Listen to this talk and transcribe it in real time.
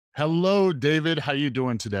Hello, David. How you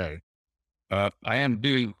doing today? I am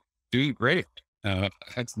doing great.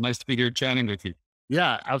 It's nice to be here chatting with you.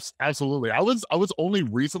 Yeah, absolutely. I was only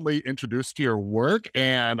recently introduced to your work,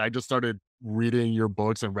 and I just started reading your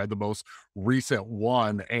books and read the most recent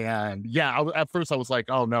one. And yeah, at first I was like,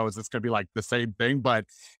 "Oh no, is this going to be like the same thing?" But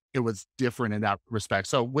it was different in that respect.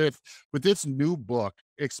 So with this new book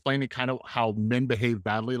explaining kind of how men behave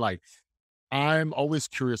badly, like I'm always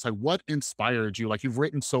curious, like what inspired you? Like you've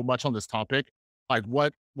written so much on this topic. Like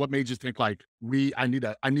what made you think like I need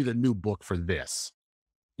a new book for this?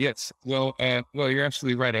 Yes, well, you're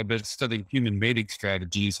absolutely right. I've been studying human mating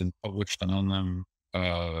strategies and published on them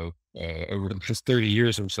over the past 30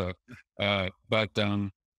 years or so. But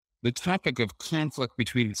the topic of conflict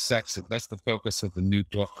between sexes, that's the focus of the new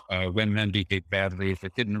book, When Men Behave Badly,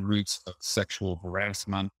 the Hidden Roots of Sexual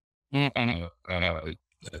Harassment,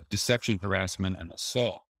 Deception, Harassment, and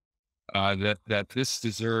Assault. That this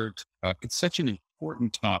deserved, it's such an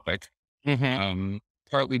important topic, Mhm. um,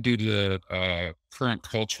 partly due to current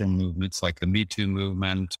cultural movements like the Me Too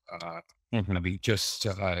movement. I Mhm. mean, just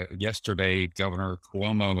yesterday, Governor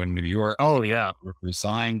Cuomo in New York Oh, yeah.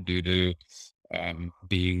 resigned due to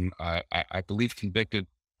being, I believe, convicted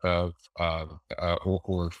of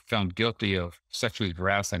or found guilty of sexually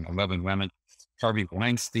harassing 11 women. Harvey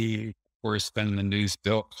Weinstein, of course, been in the news.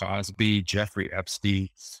 Bill Cosby, Jeffrey Epstein,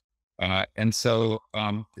 and so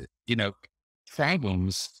you know,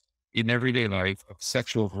 problems in everyday life of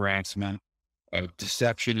sexual harassment,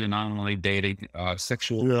 deception in online dating,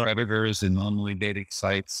 sexual Yeah. predators in online dating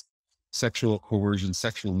sites, sexual coercion,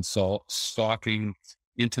 sexual assault, stalking,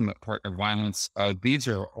 intimate partner violence. These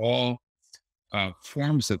are all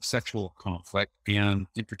forms of sexual conflict. And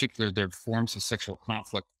in particular, they're forms of sexual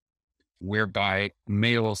conflict whereby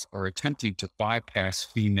males are attempting to bypass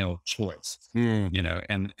female choice.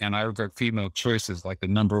 Mm. And I regard female choice as like the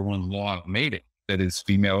number one law of mating. That is,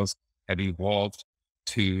 females have evolved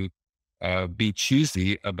to be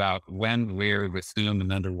choosy about when, where, with whom,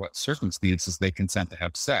 and under what circumstances they consent to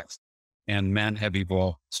have sex. And men have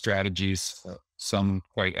evolved strategies, some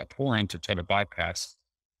quite abhorrent, to try to bypass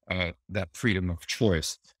that freedom of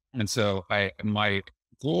choice. And so my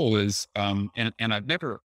goal is, and I've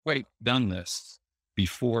never quite done this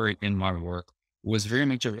before in my work, was very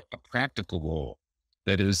much a practical goal.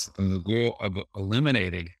 That is the goal of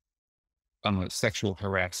eliminating sexual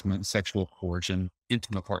harassment, sexual coercion,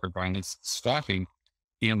 intimate partner violence, stalking.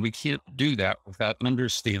 And we can't do that without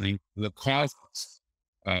understanding the causes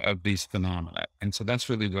of these phenomena. And so that's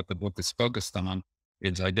really what the book is focused on,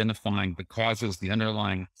 is identifying the causes, the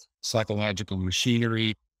underlying psychological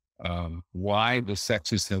machinery, why the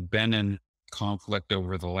sexes have been in conflict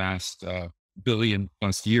over the last billion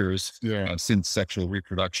plus years Yeah. since sexual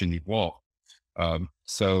reproduction evolved.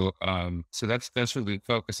 So that's really the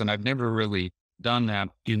focus, and I've never really done that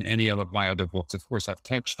in any of my other books. Of course, I've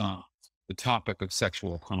touched on the topic of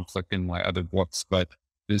sexual conflict in my other books, but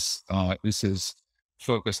this is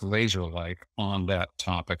focused laser like on that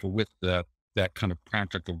topic with that kind of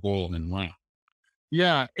practical goal in mind.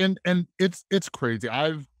 Yeah, and it's crazy.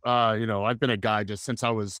 I've been a guy just since I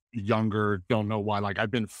was younger, don't know why. Like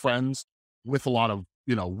I've been friends with a lot of,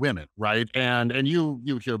 women, right? And you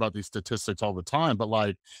hear about these statistics all the time, but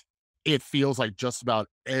like it feels like just about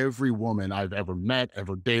every woman I've ever met,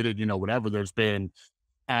 ever dated, whatever, there's been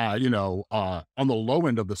on the low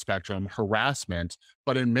end of the spectrum, harassment,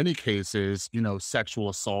 but in many cases, sexual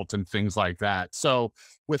assault and things like that. So,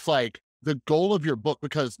 with like the goal of your book,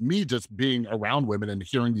 because me just being around women and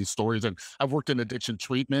hearing these stories, and I've worked in addiction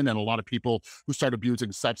treatment, and a lot of people who start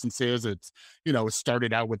abusing substances, it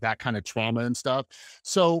started out with that kind of trauma and stuff.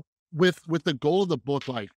 So, with the goal of the book,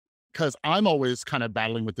 like, because I'm always kind of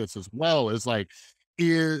battling with this as well, is like,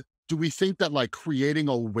 is do we think that like creating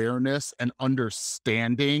awareness and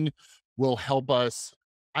understanding will help us?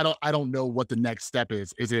 I don't know what the next step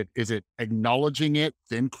is. Is it acknowledging it,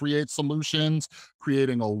 then create solutions,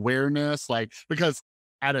 creating awareness? Like, because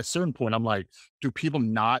at a certain point, I'm like, do people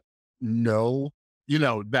not know,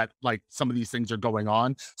 that like some of these things are going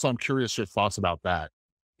on? So I'm curious your thoughts about that.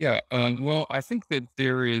 Yeah, well, I think that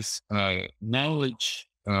there is knowledge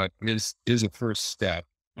is a first step,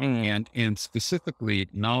 Mm. and specifically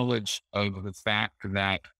knowledge of the fact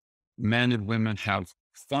that men and women have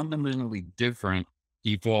fundamentally different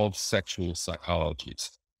evolved sexual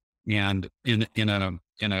psychologies, and in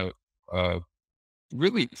a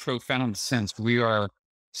really profound sense, we are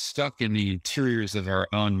stuck in the interiors of our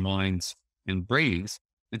own minds and brains.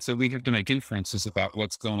 And so we have to make inferences about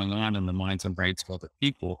what's going on in the minds and brains of other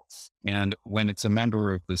people. And when it's a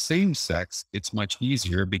member of the same sex, it's much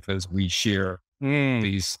easier because we share Mm.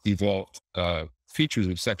 these evolved features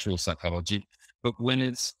of sexual psychology. But when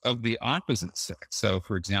it's of the opposite sex, so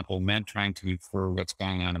for example, men trying to infer what's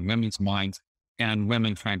going on in women's minds and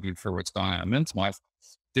women trying to infer what's going on in men's minds,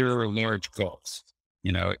 there are large gulfs.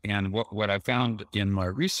 And what I found in my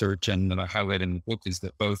research and that I highlight in the book is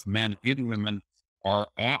that both men and women are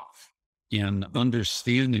off in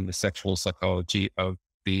understanding the sexual psychology of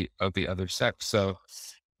the other sex. So,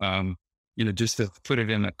 um, just to put it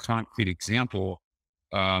in a concrete example,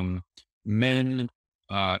 um, men,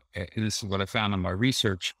 and this is what I found in my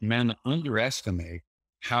research, men underestimate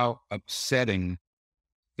how upsetting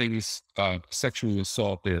things, sexual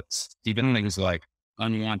assault is, even things like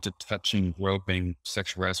unwanted touching, groping,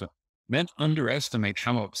 sexual harassment. Men underestimate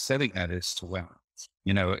how upsetting that is to women,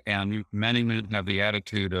 and many men have the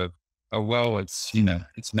attitude of, oh, well, it's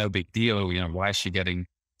no big deal. Why is she getting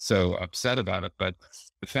so upset about it? But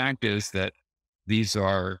the fact is that these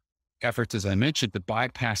are efforts, as I mentioned, to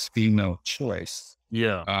bypass female choice.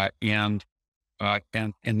 Yeah. And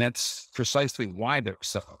that's precisely why they're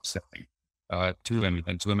so upsetting to women.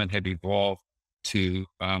 And women have evolved to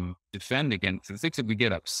defend against the things that we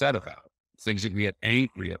get upset about, things that we get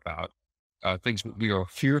angry about, things that we are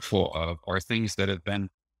fearful of, are things that have been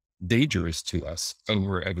dangerous to us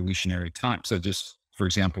over evolutionary time. So, just for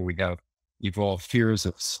example, we have evolved fears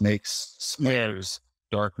of snakes, spiders,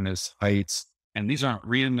 darkness, heights, and these aren't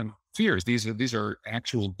random fears. These are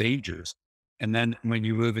actual dangers. And then when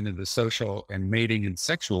you move into the social and mating and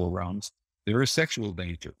sexual realms, there are sexual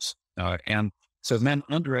dangers. And so men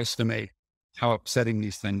underestimate how upsetting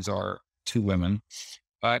these things are to women.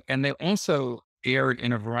 And they also air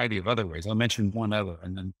in a variety of other ways. I'll mention one other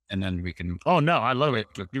and then we can. Oh no, I love it.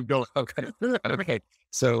 You go. Okay. Okay.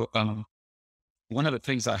 So, one of the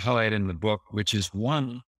things I highlight in the book, which is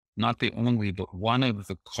not the only, but one of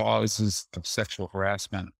the causes of sexual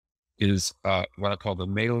harassment, is what I call the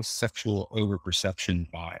male sexual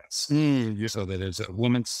overperception bias. Yeah. So that is a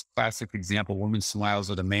woman's classic example. Woman smiles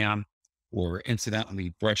at a man or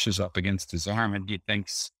incidentally brushes up against his arm and he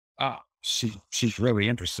thinks, she's really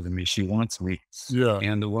interested in me. She wants me. Yeah.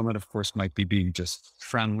 And the woman, of course, might be being just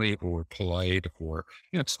friendly or polite or,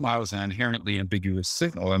 smiles an inherently ambiguous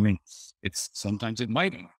signal. I mean, sometimes it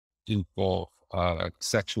might involve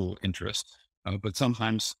sexual interest, but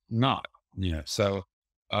sometimes not. So,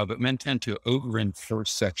 but men tend to over infer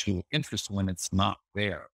sexual interest when it's not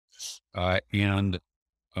there. And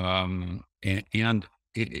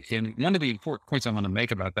one of the important points I want to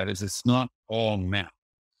make about that is it's not all men.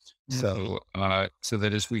 Mhm. So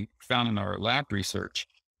that as we found in our lab research,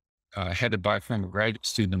 headed by a former graduate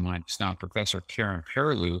student of mine, who's now Professor Karen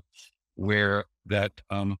Perilou, where that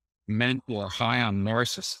men who are high on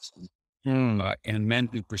narcissism and men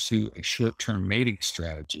who pursue a short-term mating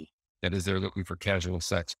strategy, that is, they're looking for casual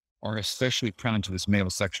sex, are especially prone to this male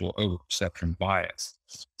sexual overperception bias.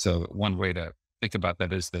 So one way to think about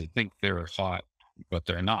that is they think they're hot, but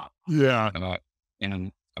they're not. Yeah.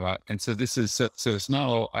 Uh, and so this is so it's not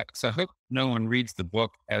all. So I hope no one reads the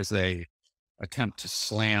book as a attempt to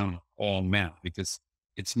slam all men, because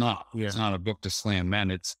it's not. It's Yeah. not a book to slam men.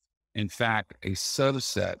 It's in fact a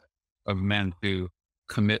subset of men who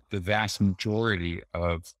commit the vast majority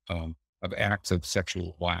of acts of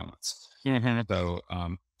sexual violence. Mhm. So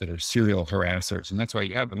that are serial harassers, and that's why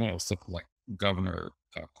you have them all. Stuff like Governor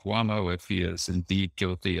Cuomo, if he is indeed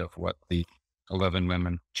guilty of what the 11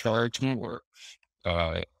 women charged for,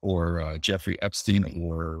 or Jeffrey Epstein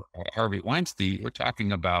or Harvey Weinstein. We're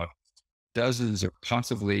talking about dozens, or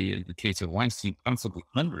possibly, in the case of Weinstein, possibly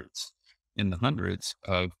hundreds, in the hundreds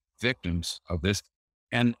of victims of this.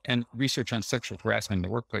 And research on sexual harassment in the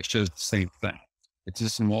workplace shows the same thing. It's a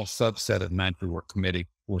small subset of men who are committing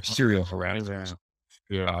or serial harassers.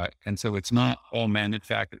 Yeah. And so it's not all men. In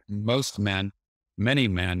fact, most men, many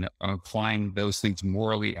men are applying those things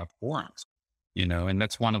morally abhorrent, and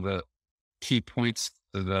that's one of the key points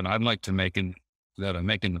that I'd like to make that I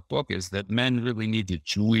make in the book, is that men really need to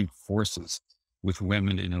join forces with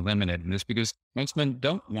women in eliminating this, because most men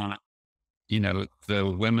don't want,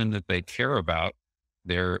 the women that they care about,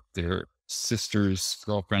 their sisters,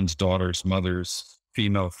 girlfriends, daughters, mothers,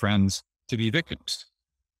 female friends, to be victims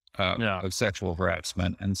Yeah. of sexual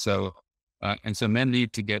harassment. And so men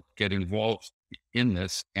need to get involved in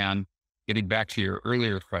this. And getting back to your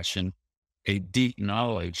earlier question, a deep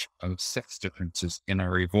knowledge of sex differences in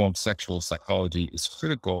our evolved sexual psychology is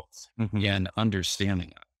critical Mhm. in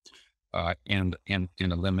understanding it, and in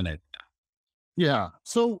eliminating it. Yeah.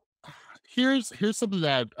 So here's something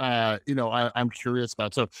that I'm curious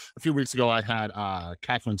about. So a few weeks ago, I had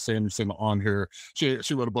Catherine Sanderson on here.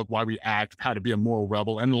 She wrote a book, Why We Act: How to Be a Moral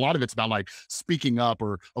Rebel, and a lot of it's about like speaking up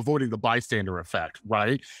or avoiding the bystander effect,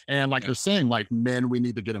 right? And like Yeah. you're saying, like men, we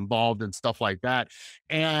need to get involved and stuff like that.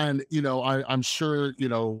 And I'm sure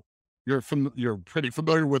you're pretty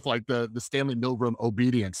familiar with like the Stanley Milgram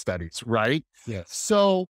obedience studies, right? Yes.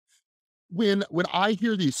 So when I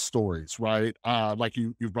hear these stories, right, like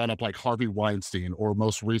you've brought up like Harvey Weinstein, or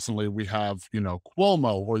most recently we have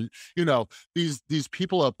Cuomo, or these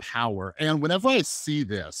people of power, and whenever I see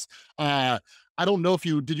this, I don't know if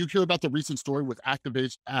you did you hear about the recent story with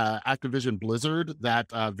Activision Blizzard,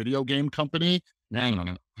 that video game company. No, no,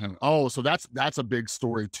 no, no. Oh, so that's a big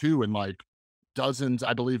story too, and like dozens,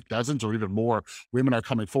 I believe dozens or even more women are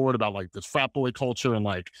coming forward about like this frat boy culture and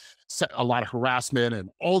like a lot of harassment and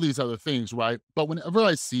all these other things, right? But whenever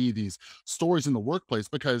I see these stories in the workplace,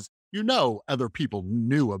 because other people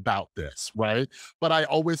knew about this, right? But I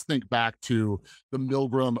always think back to the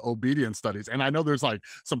Milgram obedience studies. And I know there's like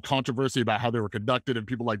some controversy about how they were conducted and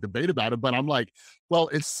people like debate about it, but I'm like, well,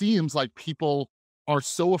 it seems like people are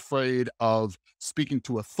so afraid of speaking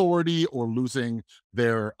to authority or losing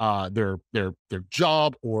their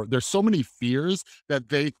job, or there's so many fears that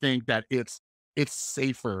they think that it's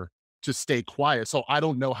safer to stay quiet. So I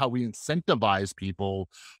don't know how we incentivize people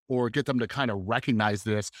or get them to kind of recognize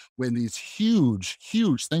this when these huge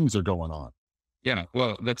things are going on. Yeah,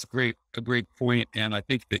 well, that's a great point, and I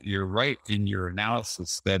think that you're right in your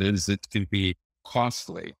analysis. That is, it can be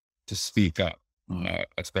costly to speak up,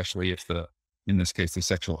 especially if in this case, the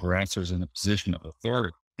sexual harasser is in a position of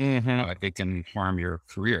authority. Hmm. It can harm your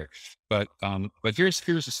career. But here's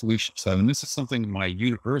a solution. So, and this is something my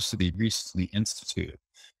university recently instituted.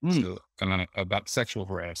 Mm. So, about sexual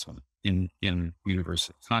harassment in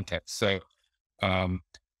university context. So, um,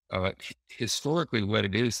 historically, what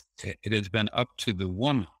it is, it has been up to the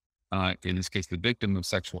woman, in this case, the victim of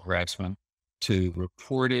sexual harassment, to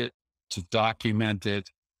report it, to document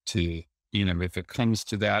it, to, if it comes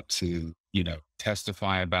to that, to,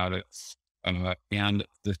 testify about it. And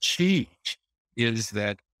the change is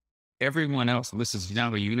that everyone else, and this is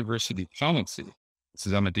now a university policy, this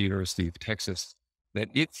is I'm at the University of Texas, that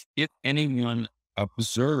if anyone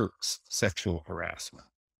observes sexual harassment,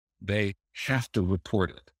 they have to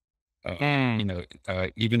report it,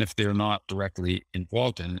 Mm. even if they're not directly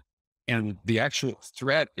involved in it. And the actual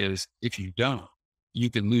threat is if you don't, you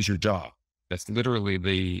can lose your job. That's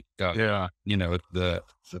literally Yeah. the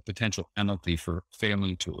potential penalty for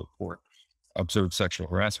failing to report observed sexual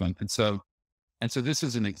harassment. And so this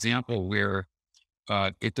is an example where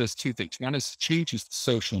it does two things. One is it changes the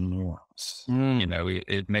social norms. Mm.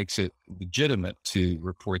 It makes it legitimate to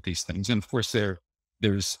report these things. And of course,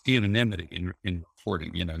 there's anonymity in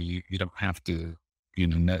reporting. You don't have to,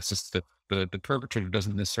 the perpetrator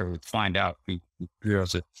doesn't necessarily find out who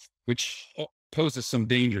does it, which poses some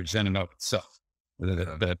dangers in and of itself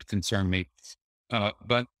that concern me.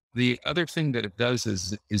 But the other thing that it does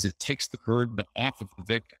is it takes the burden off of the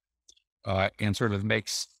victim, and sort of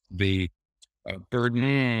makes the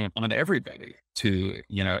burden on everybody to,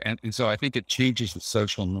 and so I think it changes the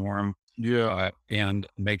social norm, Yeah. and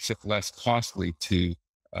makes it less costly to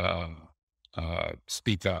uh,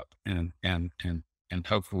 speak up and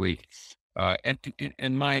hopefully,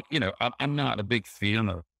 and my, I'm not a big fan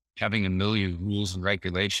of having a million rules and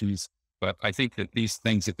regulations, but I think that these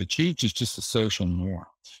things, if it changes just a social norm,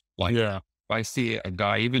 like Yeah. if I see a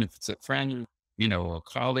guy, even if it's a friend, or a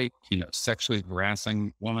colleague, sexually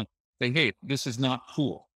harassing woman, say, hey, this is not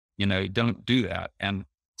cool. Don't do that. And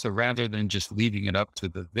so rather than just leaving it up to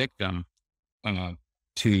the victim, uh,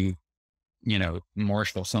 to,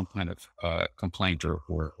 marshal some kind of complaint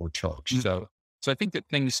or charge. Mm. So I think that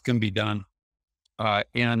things can be done.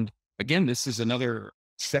 And again, this is another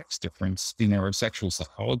sex difference in our sexual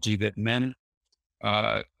psychology, that men,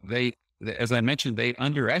 they, as I mentioned, they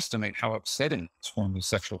underestimate how upsetting this form of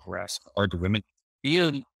sexual harassment are to women.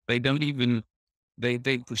 And they don't even, they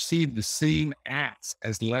perceive the same acts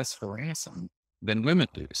as less harassing than women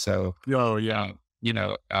do. So, Oh, yeah.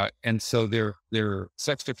 and so their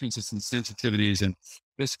sex differences and sensitivities, and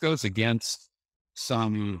this goes against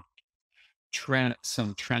some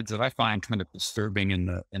some trends that I find kind of disturbing in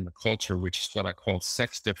the culture, which is what I call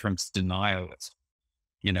sex difference denialism.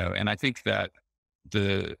 And I think that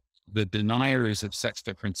the the deniers of sex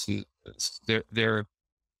differences, their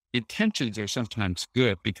intentions are sometimes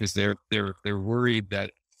good, because they're worried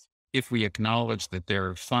that if we acknowledge that there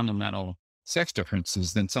are fundamental sex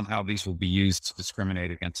differences, then somehow these will be used to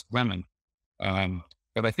discriminate against women. Um,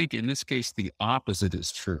 but I think in this case, the opposite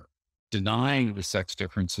is true. denying the sex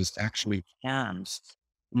differences actually harms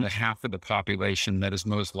the half of the population that is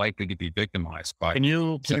most likely to be victimized by Can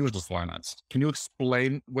you sexual violence. can you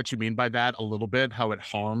explain what you mean by that a little bit? How it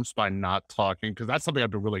harms by not talking? Because that's something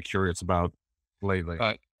I've been really curious about lately.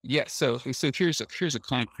 Yeah, so here's a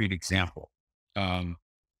concrete example. Um,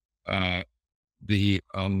 uh, the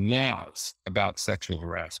laws about sexual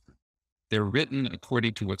harassment, they're written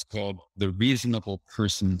according to what's called the reasonable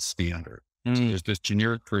person standard. So Mm, there's this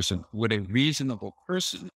generic person. Would a reasonable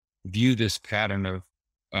person view this pattern of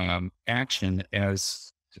action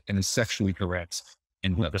as sexually harassing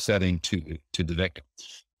and okay. upsetting to the victim?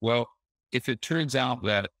 Well, if it turns out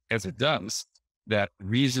that, as it does, that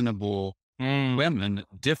reasonable Mm, women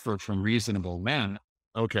differ from reasonable men,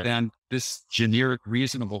 okay. then this generic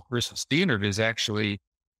reasonable person standard is actually,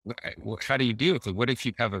 how do you deal with it? What if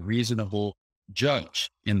you have a reasonable judge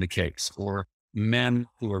in the case, or men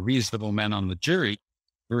who are reasonable men on the jury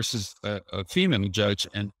versus a female judge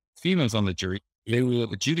and females on the jury? They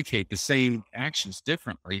will adjudicate the same actions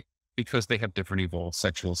differently because they have different evolved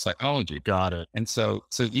sexual psychology. Got it. And so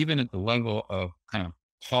even at the level of kind of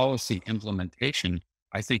policy implementation,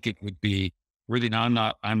 I think it would be really,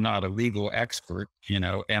 now I'm not a legal expert,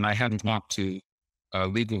 and I hadn't talked to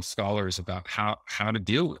legal scholars about how to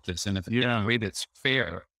deal with this in a Yeah. way that's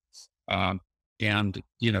fair. Um, and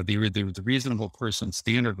the reasonable person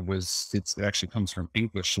standard it actually comes from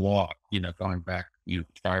English law, going back,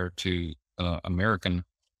 prior to American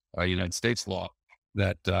United States law.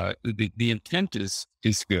 That the intent is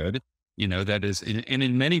good, that is, and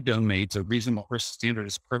in many domains, a reasonable person standard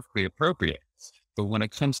is perfectly appropriate. But when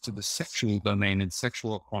it comes to the sexual domain and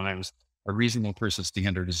sexual crimes, a reasonable person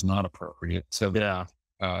standard is not appropriate. Yeah.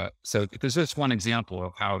 So there's just one example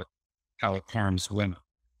of how it harms women.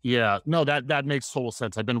 Yeah, no, that makes total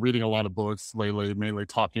sense. I've been reading a lot of books lately, mainly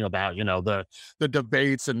talking about, the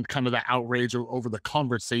debates and kind of the outrage over the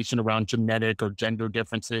conversation around genetic or gender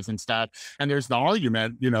differences and stuff. And there's the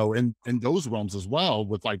argument, in those realms as well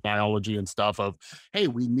with like biology and stuff of, hey,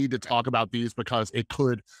 we need to talk about these because it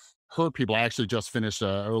could hurt people. I actually just finished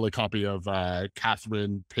an early copy of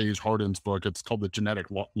Catherine Page Harden's book. It's called The Genetic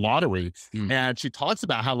Lottery. Mm. And she talks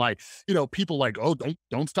about how like, people like, oh,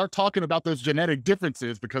 don't start talking about those genetic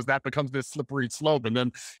differences because that becomes this slippery slope. And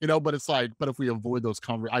then, but it's like, but if we avoid those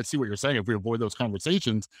I see what you're saying. If we avoid those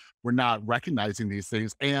conversations, we're not recognizing these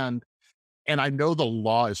things. And I know the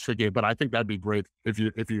law is tricky, but I think that'd be great if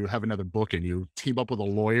you have another book and you team up with a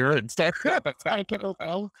lawyer and start.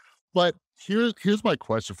 But here's my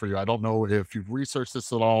question for you. I don't know if you've researched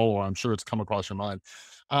this at all, or I'm sure it's come across your mind.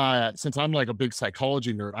 Since I'm like a big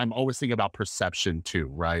psychology nerd, I'm always thinking about perception too,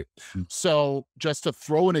 right? Mm. So just to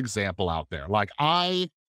throw an example out there, like I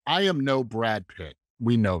am no Brad Pitt.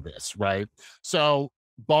 We know this, right? So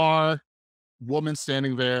bar, woman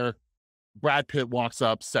standing there, Brad Pitt walks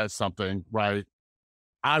up, says something, right?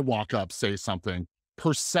 I walk up, say something.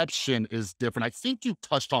 Perception is different. I think you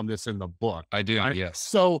touched on this in the book, I do, right? yes.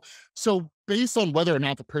 So based on whether or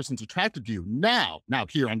not the person's attracted to you, now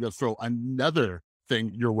here I'm going to throw another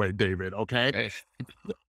thing your way, David. Okay, Okay.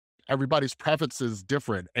 everybody's preference is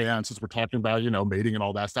different, and since we're talking about mating and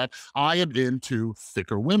all that stuff, I am into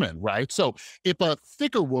thicker women, right? So if a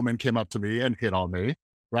thicker woman came up to me and hit on me,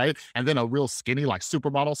 right, and then a real skinny, like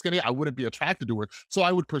supermodel skinny, I wouldn't be attracted to her. So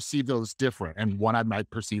I would perceive those different, and one I might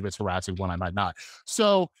perceive as harassing, one I might not.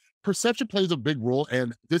 So perception plays a big role,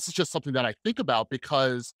 and this is just something that I think about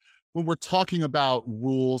because when we're talking about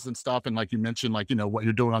rules and stuff, and like you mentioned, like what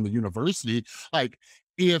you're doing on the university, like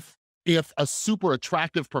if a super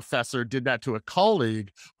attractive professor did that to a colleague,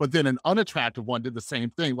 but then an unattractive one did the same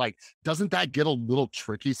thing, like, doesn't that get a little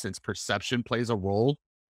tricky since perception plays a role?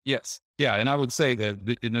 Yes. Yeah. And I would say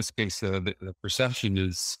that in this case, the perception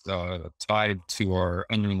is tied to our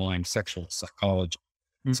underlying sexual psychology.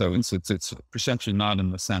 So Mhm. it's perception, not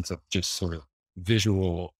in the sense of just sort of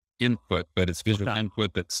visual input, but it's visual Okay.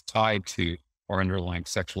 input that's tied to our underlying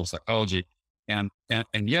sexual psychology. And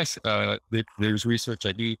yes, there's research.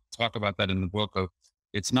 I do talk about that in the book of,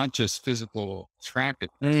 it's not just physical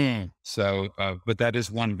attractiveness. Mm. But that is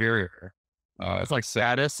one barrier. It's like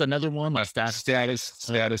status, another one, like status. Uh,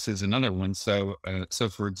 Status is another one. So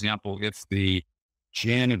for example, if the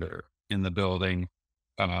janitor in the building,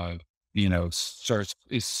 uh,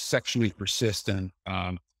 is sexually persistent,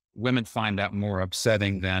 women find that more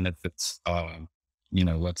upsetting than if it's,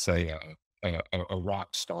 let's say a rock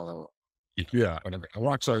star, yeah. whatever. A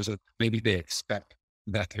rock star is maybe they expect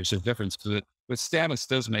that there's a difference, but status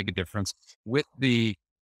does make a difference, with the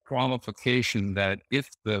qualification that if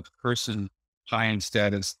the person high in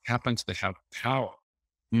status happens to have power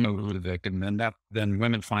Mm. over the victim, then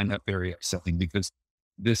women find that very upsetting, because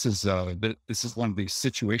this is one of these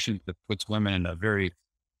situations that puts women in a very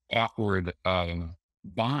awkward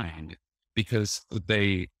bind because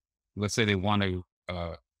let's say they want to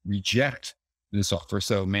reject this offer.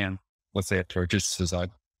 So, man, let's say a purchase says, I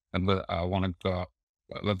want to go out,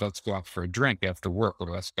 let's go out for a drink after work,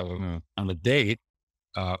 or let's go on a date,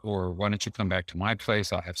 or why don't you come back to my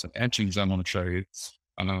place? I have some etchings I want to show you.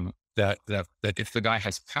 That if the guy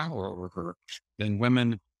has power over her, then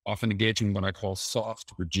women often engage in what I call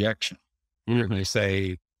soft rejection, where Mhm. they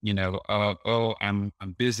say, oh, I'm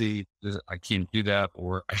busy, I can't do that,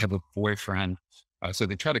 or I have a boyfriend. So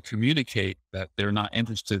they try to communicate that they're not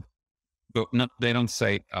interested, but they don't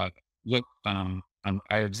say, look, I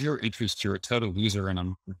have zero interest. You're a total loser, and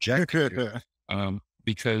I'm rejecting you,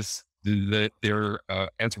 because there,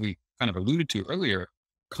 as we kind of alluded to earlier,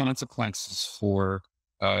 consequences for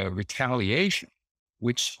retaliation,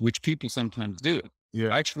 which people sometimes do.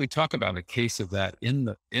 Yeah. I actually talk about a case of that in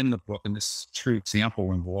the book, and this is a true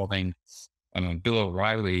example involving Bill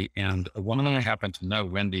O'Reilly and a woman I happen to know,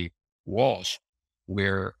 Wendy Walsh,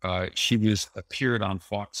 where she was appeared on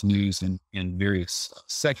Fox News in various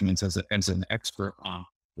segments as an expert on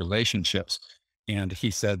relationships. And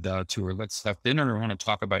he said to her, "Let's have dinner. I want to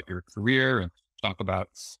talk about your career and talk about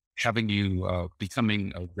having you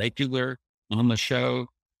becoming a regular on the show."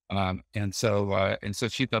 And so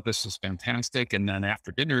she thought this was fantastic. And then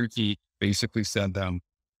after dinner, he basically said, uh,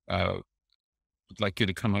 "I'd like you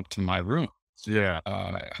to come up to my room, Yeah.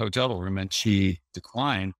 hotel room," and she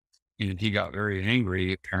declined. And he got very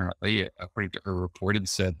angry, apparently, according to her report, and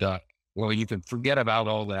said, "Well, you can forget about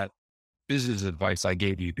all that business advice I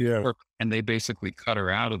gave you Yeah. before." And they basically cut her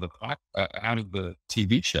out of out of the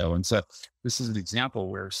TV show. And so this is an example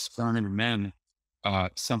where stern men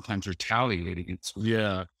sometimes retaliate against women.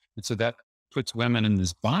 Yeah. And so that puts women in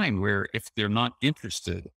this bind where if they're not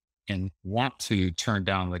interested and want to turn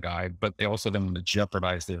down the guy, but they also don't want to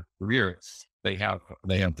jeopardize their career, they have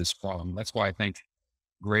this problem. That's why I think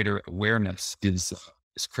greater awareness is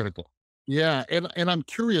critical. Yeah, and I'm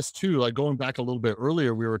curious too, like going back a little bit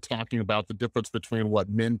earlier, we were talking about the difference between what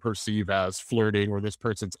men perceive as flirting or this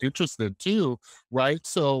person's interested too, right?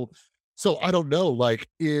 So I don't know, like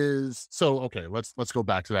okay, let's go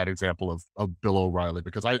back to that example of Bill O'Reilly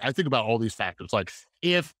because I think about all these factors. Like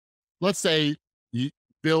if let's say you,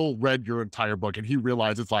 Bill read your entire book and he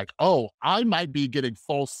realizes like, oh, I might be getting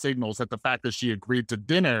false signals that the fact that she agreed to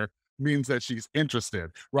dinner means that she's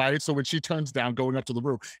interested, right? So when she turns down going up to the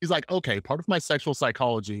room, he's like, okay, part of my sexual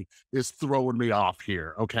psychology is throwing me off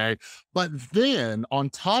here. Okay. But then on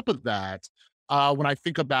top of that, when I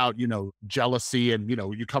think about, jealousy and,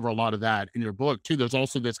 you cover a lot of that in your book too, there's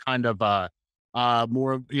also this kind of,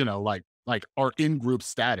 more of, like our in-group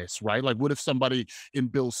status, right? Like what if somebody in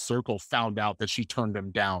Bill's circle found out that she turned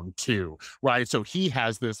him down too, right? So he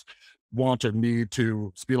has this want or need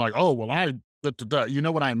to be like, oh, well, you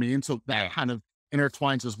know what I mean? So that Yeah. kind of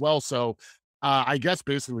intertwines as well. So I guess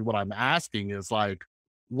basically what I'm asking is like,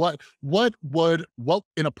 what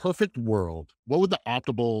in a perfect world, what would the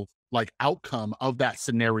optimal like outcome of that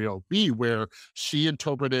scenario be where she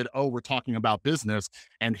interpreted, oh, we're talking about business,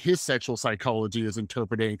 and his sexual psychology is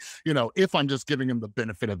interpreting, if I'm just giving him the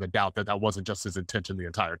benefit of the doubt that that wasn't just his intention the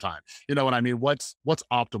entire time. You know what I mean? What's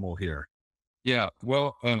optimal here? Yeah.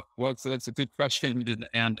 Well, so that's a good question.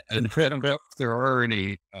 And I don't know if there are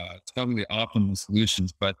any totally optimal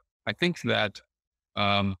solutions, but I think that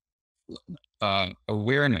um,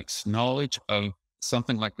 awareness, knowledge of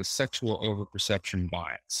something like the sexual overperception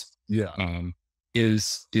bias, Yeah. um,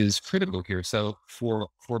 is critical here. So for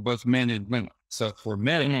both men and women. So for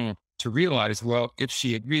men Mhm. to realize, well, if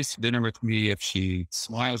she agrees to dinner with me, if she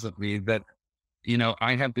smiles at me, that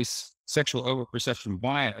I have this sexual overperception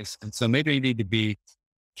bias, and so maybe I need to be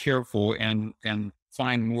careful and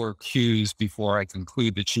find more cues before I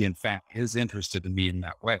conclude that she in fact is interested in me in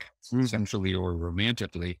that way, Mhm. sexually or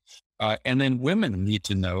romantically. And then women need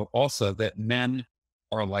to know also that men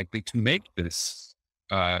are likely to make this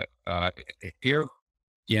error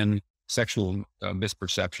in sexual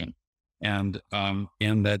misperception, and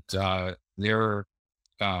that their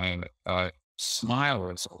uh, uh,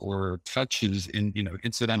 smiles or touches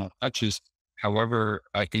incidental touches, however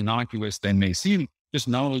innocuous they may seem, just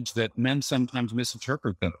knowledge that men sometimes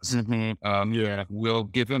misinterpret those, Mhm. Yeah. will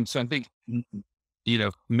give them something,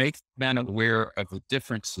 make men aware of the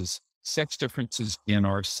differences, sex differences in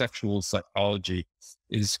our sexual psychology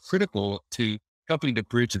is critical to helping to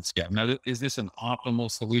bridge this gap. Now, is this an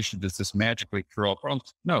optimal solution? Does this magically cure all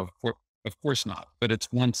problems? No, of course not, but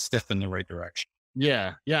it's one step in the right direction.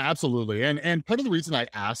 Yeah, yeah, absolutely. And part of the reason I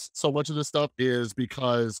ask so much of this stuff is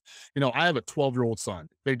because, I have a 12-year-old son.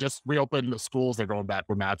 They just reopened the schools, they're going back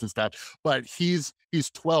with math and stuff. But he's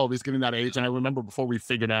 12, he's getting that age. And I remember before we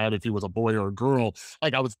figured out if he was a boy or a girl,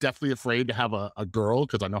 like I was definitely afraid to have a girl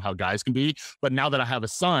because I know how guys can be. But now that I have a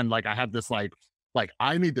son, like I have this like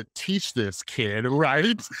I need to teach this kid,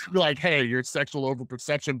 right? Like, hey, your sexual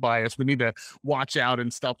overperception bias. We need to watch out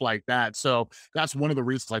and stuff like that. So that's one of the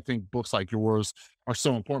reasons I think books like yours are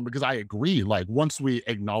so important because I agree. Like once we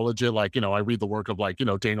acknowledge it, like, I read the work of like,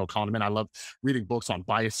 Daniel Kahneman. I love reading books on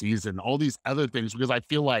biases and all these other things because I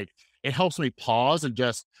feel like it helps me pause and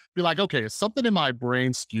just be like, okay, is something in my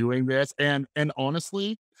brain skewing this? And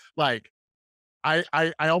honestly, like I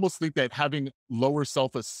almost think that having lower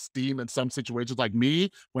self-esteem in some situations, like me,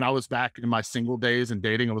 when I was back in my single days and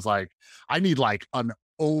dating, it was like, I need like an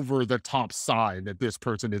over the top sign that this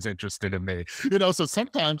person is interested in me. So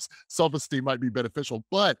sometimes self-esteem might be beneficial.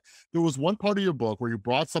 But there was one part of your book where you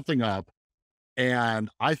brought something up, and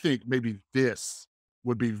I think maybe this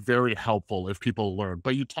would be very helpful if people learn.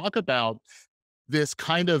 But you talk about this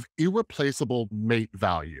kind of irreplaceable mate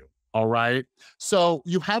value. All right. So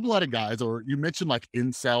you have a lot of guys, or you mentioned like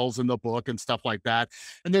incels in the book and stuff like that.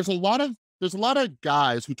 And there's a lot of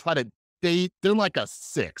guys who try to date, they're like a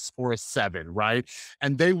 6 or a 7, right?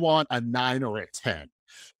 And they want a 9 or a 10.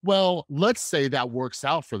 Well, let's say that works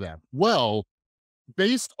out for them. Well,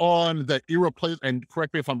 based on the irreplaceable, and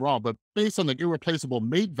correct me if I'm wrong, but based on the irreplaceable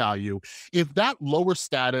mate value, if that lower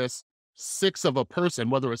status 6 of a person,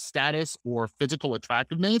 whether it's status or physical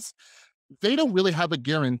attractiveness, they don't really have a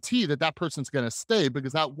guarantee that that person's going to stay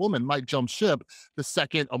because that woman might jump ship the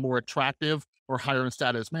second a more attractive or higher in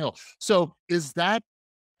status male. So is that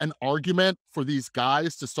an argument for these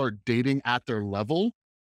guys to start dating at their level?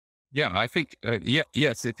 Yeah, I think,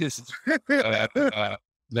 yes, it is.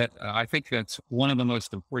 That I think that's one of the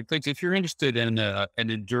most important things. If you're interested in an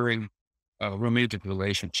enduring romantic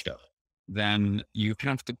relationship, then you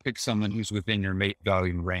have to pick someone who's within your mate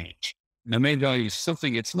value range. Now, mate value is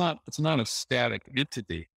something. It's not a static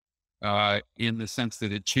entity in the sense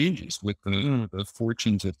that it changes with the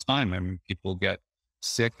fortunes of time. I mean, people get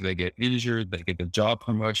sick, they get injured, they get a job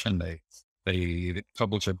promotion, they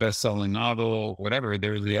publish a best-selling novel, whatever.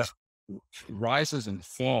 There's the rises and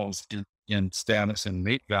falls in status and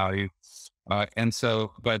mate value. And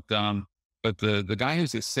so, but the guy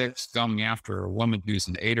who's a 6 going after a woman who's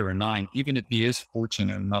an 8 or a 9, even if he is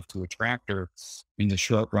fortunate enough to attract her in the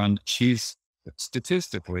short run, she's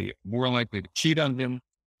statistically more likely to cheat on him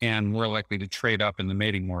and more likely to trade up in the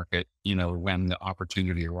mating market, when the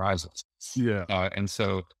opportunity arises. Yeah. And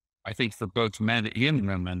so I think for both men and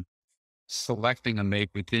women, selecting a mate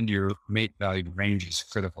within your mate value range is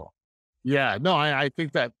critical. Yeah, no, I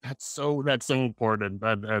think that that's so important,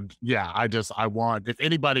 and yeah, I want if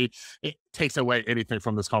anybody it takes away anything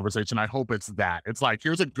from this conversation, I hope it's that. It's like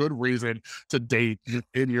here's a good reason to date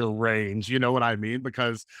in your range. You know what I mean?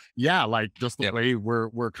 Because yeah, like just the Yeah. way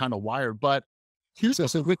we're kind of wired. But here's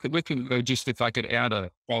So we can just if I could add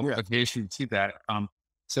a yeah, qualification to that.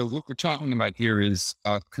 So what we're talking about here is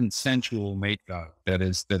a consensual mate value that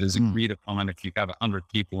is mm, agreed upon. If you have 100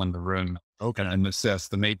 people in the room okay, and assess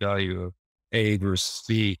the mate value of A versus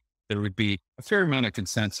B, there would be a fair amount of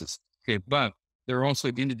consensus. Okay, but there are also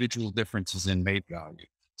individual differences in mate value.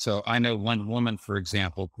 So I know one woman, for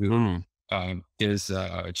example, who mm,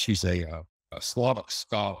 she's a Slavic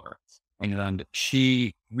scholar, and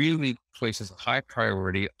she really places a high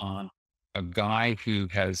priority on a guy who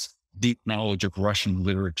has deep knowledge of Russian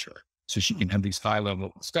literature, so she can have these high level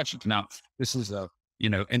discussions. Now, this is an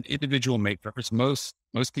individual mate preference. Most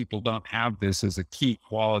people don't have this as a key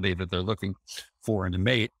quality that they're looking for in a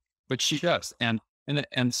mate, but she does, and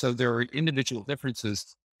so there are individual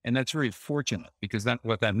differences. And that's very fortunate because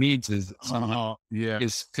what that means is that someone yeah.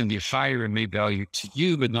 is can be higher in mate value to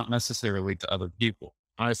you, but not necessarily to other people.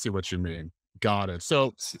 I see what you mean. Got it.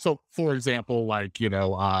 So for example, like,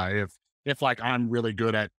 if like I'm really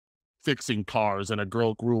good at fixing cars and a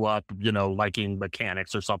girl grew up, liking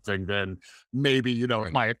mechanics or something, then maybe,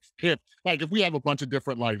 Right. if we have a bunch of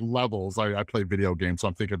different like levels, I play video games, so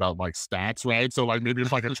I'm thinking about like stats, right? So like maybe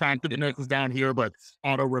if like attractiveness is down here, but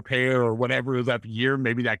auto repair or whatever is up here,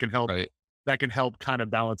 maybe Right. that can help kind of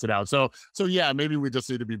balance it out. So yeah, maybe we just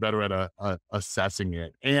need to be better at assessing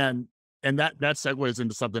it. And that segues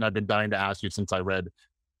into something I've been dying to ask you since I read,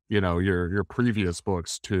 your previous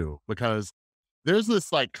books too, because there's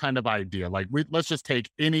this like kind of idea, like let's just take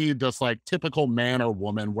any just like typical man or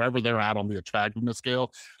woman, wherever they're at on the attractiveness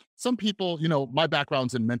scale. Some people, my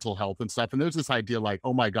background's in mental health and stuff, and there's this idea like,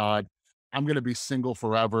 oh my God, I'm gonna be single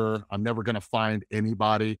forever. I'm never gonna find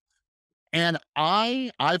anybody. And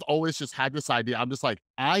I've always just had this idea. I'm just like,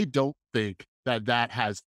 I don't think that that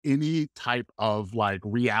has any type of like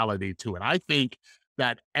reality to it. I think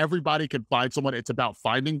that everybody can find someone. It's about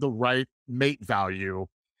finding the right mate value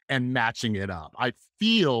and matching it up. I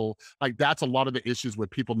feel like that's a lot of the issues with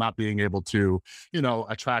people not being able to,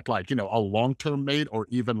 attract like, a long-term mate or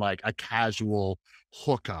even like a casual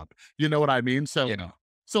hookup. You know what I mean? So You know,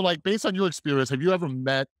 so like based on your experience, have you ever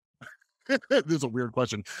met this is a weird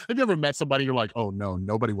question. Have you ever met somebody you're like, "Oh, no,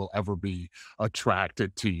 nobody will ever be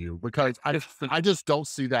attracted to you?" Because I just don't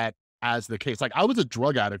see that as the case. Like, I was a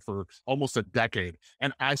drug addict for almost a decade,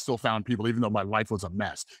 and I still found people even though my life was a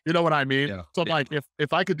mess. You know what I mean? yeah, So I'm yeah, like,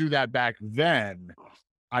 if I could do that back then,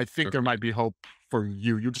 I think sure. there might be hope for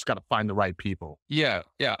you. You just gotta find the right people. Yeah,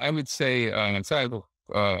 yeah. I would say, I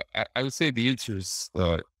would say the answer is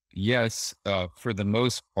yes, for the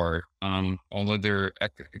most part. Although there are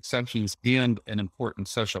exceptions and an important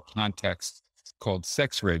social context called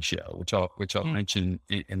sex ratio, which I'll Mm. mention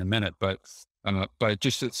in a minute. But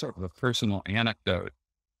just as sort of a personal anecdote,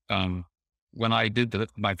 um, when I did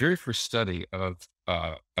my very first study of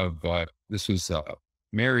this was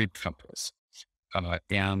married couples,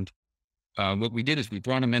 and what we did is we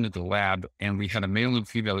brought them into the lab and we had a male and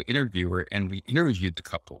female interviewer and we interviewed the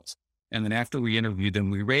couples. And then after we interviewed them,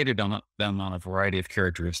 we rated them on a variety of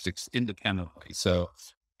characteristics independently. So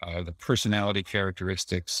the personality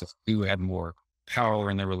characteristics, who had more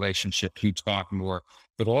power in the relationship, who talked more,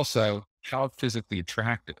 but also how physically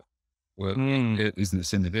attractive Mm. is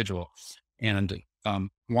this individual. And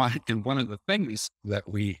one of the things that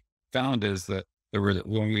we found is that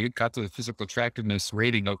when we got to the physical attractiveness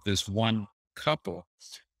rating of this one couple,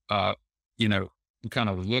 uh, we kind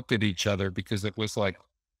of looked at each other because it's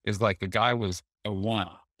like the guy was a one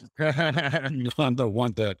on the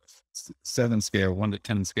 1 to 7 scale, 1 to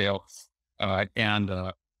 10 scale. And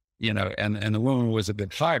the woman was a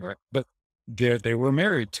bit higher, but they were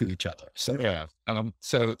married to each other. Yeah.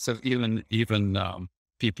 So even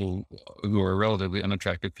people who are relatively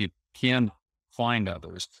unattractive people can find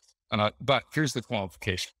others. But here's the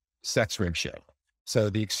qualification: sex ratio. So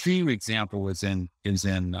the extreme example is in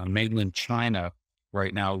mainland China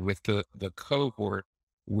right now with the cohort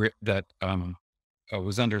that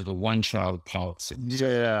was under the one child policy.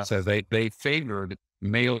 Yeah. So they favored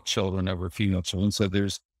male children over female children. So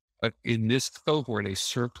there's in this cohort a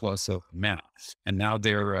surplus of men, and now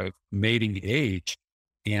they're mating age,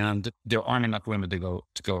 and there aren't enough women to go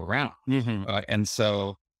around. Mhm. And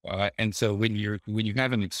so when you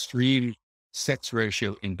have an extreme sex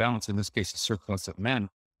ratio imbalance, in this case a surplus of men,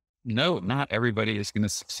 no, not everybody is going to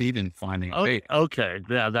succeed in finding a mate. Okay.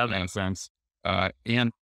 Yeah, that Uh, makes sense.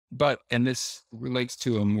 and this relates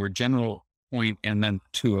to a more general point, and then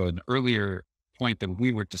to an earlier point that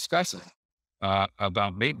we were discussing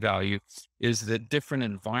about mate value, is that different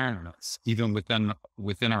environments, even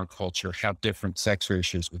within our culture, have different sex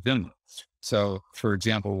ratios within them. So, for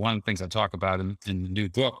example, one of the things I talk about in the new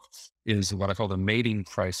book is what I call the mating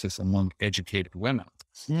crisis among educated women,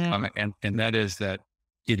 Mm. and that is that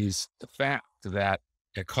it is the fact that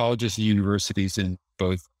at colleges and universities in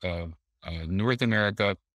both North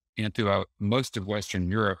America and throughout most of Western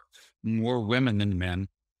Europe, more women than men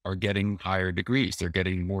are getting higher degrees. They're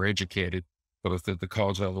getting more educated, both at the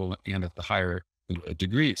college level and at the higher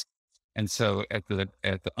degrees. And so at the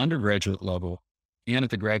undergraduate level and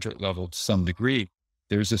at the graduate level to some degree,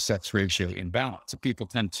 there's a sex ratio imbalance. So people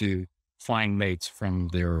tend to find mates from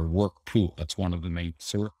their work pool. That's one of the main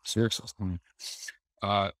sources.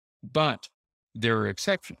 But there are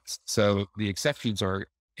exceptions. So the exceptions are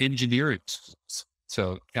engineering schools.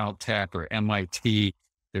 So Caltech or MIT,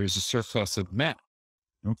 there's a surplus of men.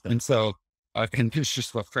 Okay. And so, and this is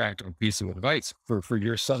just a practical piece of advice for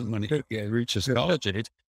your son when he reaches college age,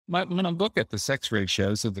 might want to look at the sex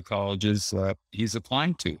ratios of the colleges he's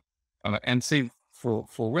applying to, and see for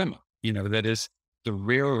women, that is the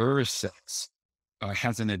rarer sex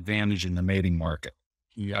has an advantage in the mating market.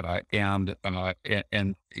 Yeah.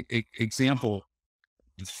 Example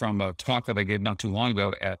from a talk that I gave not too long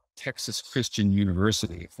ago at Texas Christian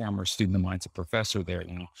University. A former student of mine's a professor there,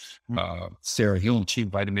 Mm. Sarah Hill, and she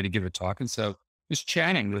invited me to give a talk. And so I was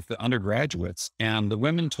chatting with the undergraduates, and the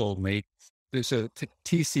women told me there's a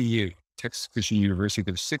TCU, Texas Christian University,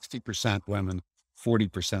 there's 60% women,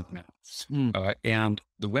 40% men. Mm. And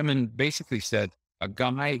the women basically said a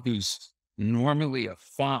guy who's normally a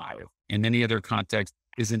 5 in any other context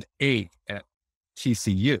is an 8 at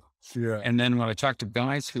TCU. Yeah. And then when I talk to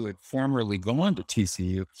guys who had formerly gone to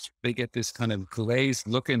TCU, they get this kind of glazed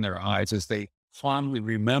look in their eyes as they fondly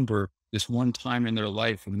remember this one time in their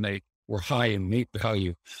life when they were high in mate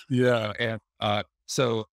value. Yeah. And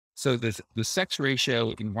so So the sex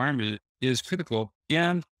ratio environment is critical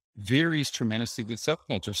and varies tremendously with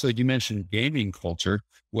subculture. So you mentioned gaming culture.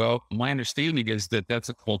 Well, my understanding is that that's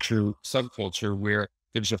a culture, subculture where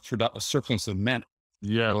there's a surplus of men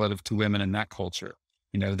Yeah. relative to women in that culture.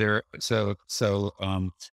 You know,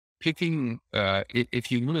 picking,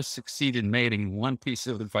 if you want to succeed in mating, one piece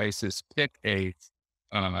of advice is pick a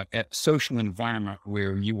social environment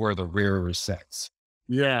where you are the rarer sex.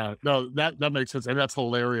 Yeah, no, that makes sense, and that's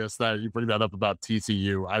hilarious that you bring that up about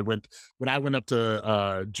TCU. When I went up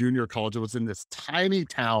to junior college, it was in this tiny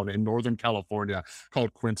town in Northern California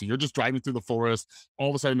called Quincy. You're just driving through the forest. All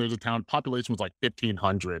of a sudden, there's a town. Population was like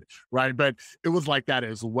 1,500, right? But it was like that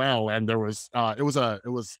as well. And there was it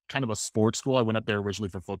was kind of a sports school. I went up there originally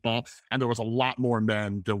for football, and there was a lot more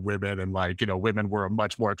men than women, and like women were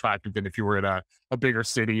much more attractive than if you were in a bigger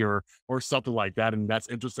city or something like that. And that's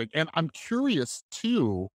interesting. And I'm curious too,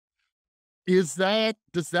 does that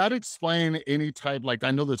explain any type, like, I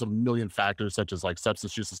know there's a million factors such as like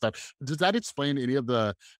substance use and stuff. Does that explain any of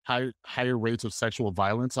the higher rates of sexual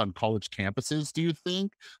violence on college campuses, do you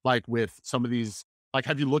think? Like with some of these, like,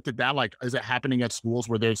 have you looked at that? Like, is it happening at schools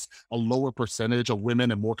where there's a lower percentage of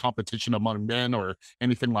women and more competition among men or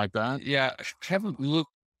anything like that? Yeah, I haven't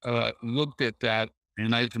looked at that,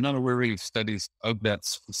 and I've not aware of any studies of that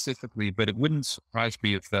specifically, but it wouldn't surprise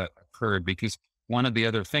me if that occurred because one of the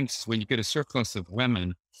other things is when you get a surplus of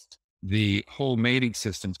women, the whole mating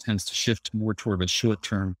system tends to shift more toward a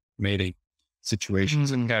short-term mating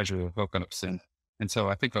situations and Mhm. casual hookups. And so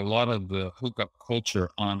I think a lot of the hookup culture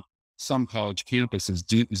on some college campuses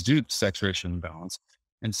is due to sex ratio imbalance.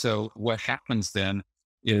 And so what happens then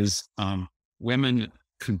is women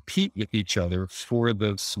compete with each other for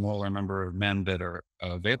the smaller number of men that are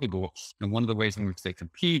available. And one of the ways in which they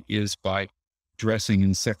compete is by dressing in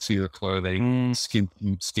sexier clothing,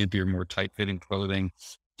 Mm. skimpier, more tight-fitting clothing,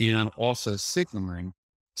 and also signaling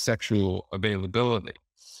sexual availability.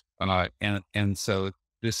 And so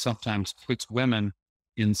this sometimes puts women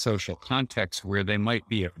in social contexts where they might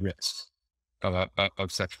be at risk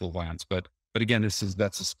of sexual violence. But again,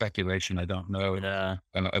 that's a speculation. I don't know Yeah.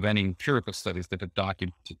 of any empirical studies that have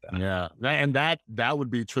documented that. Yeah, that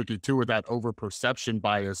would be tricky too with that over perception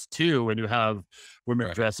bias too, when you have women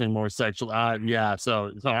Right. dressing more sexual. Yeah,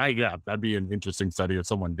 yeah, that'd be an interesting study if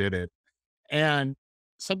someone did it. And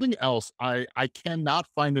something else, I cannot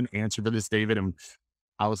find an answer to this, David. And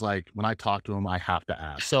I was like, when I talk to him, I have to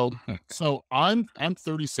ask. So I'm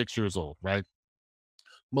 36 years old, right?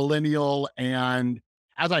 Millennial, and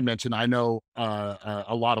as I mentioned, I know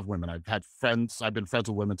a lot of women. I've had friends. I've been friends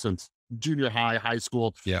with women since junior high, high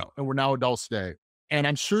school, Yeah. and we're now adults today. And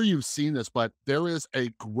I'm sure you've seen this, but there is a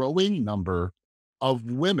growing number of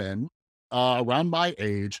women around my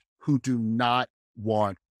age who do not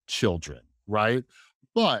want children, right?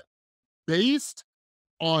 But based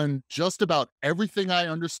on just about everything I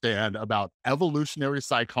understand about evolutionary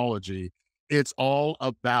psychology, it's all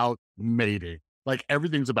about mating. Like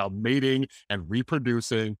everything's about mating and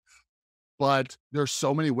reproducing, but there's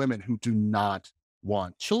so many women who do not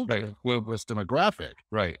want Right. children Well, with this demographic.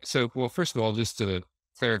 right. So, well, first of all, just a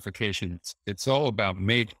clarification, it's all about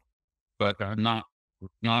mating, but Okay.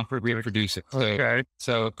 not for reproducing. Okay.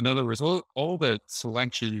 So in other words, all the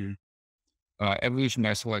selection,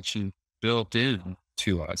 evolutionary selection built in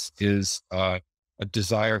to us is a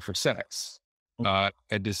desire for sex, a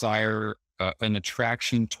desire, an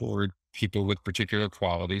attraction toward people with particular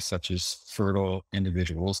qualities, such as fertile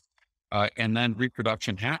individuals, and then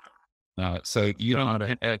reproduction happens. So you Got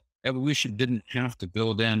don't, it. evolution didn't have to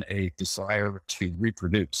build in a desire to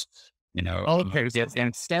reproduce, you know. Okay. So it's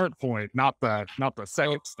the start point, not the Well,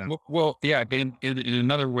 second step. yeah. In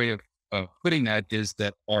another way of putting that is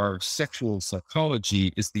that our sexual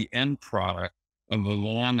psychology is the end product of a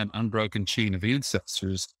long and unbroken chain of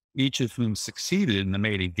ancestors, each of whom succeeded in the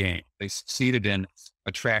mating game. They succeeded in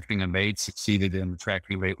attracting a mate, succeeded in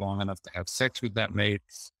attracting a mate long enough to have sex with that mate,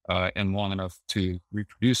 and long enough to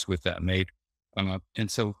reproduce with that mate.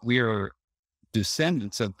 And so we are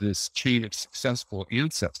descendants of this chain of successful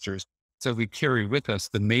ancestors. So we carry with us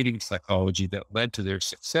the mating psychology that led to their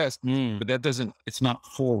success, Mm. but it's not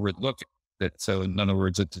forward looking. So in other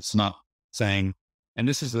words, it's not saying, and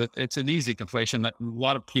it's an easy conflation that a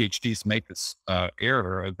lot of PhDs make this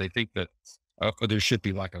error. They think that there should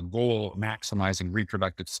be like a goal of maximizing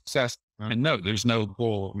reproductive success. And no, there's no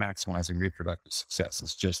goal of maximizing reproductive success.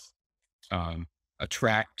 It's just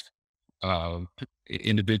attract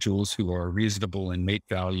individuals who are reasonable in mate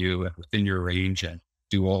value and within your range and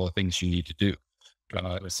do all the things you need to do.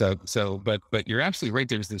 But you're absolutely right.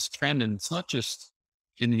 There's this trend, and it's not just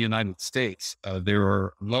in the United States. There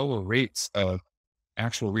are lower rates of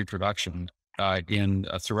actual reproduction in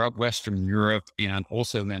throughout Western Europe and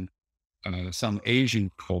also in some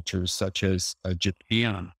Asian cultures such as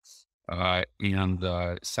Japan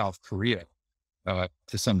and South Korea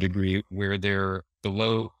to some degree, where they're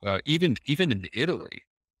below, even in Italy,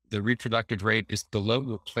 the reproductive rate is below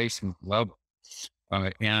replacement level.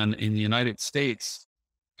 And in the United States,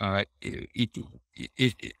 the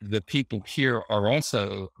people here are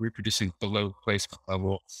also reproducing below replacement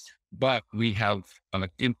level, but we have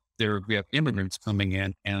we have immigrants coming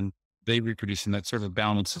in and they reproduce, and that sort of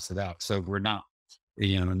balances it out. So we're not,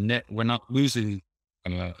 we're not losing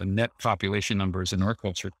net population numbers in our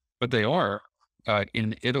culture, but they are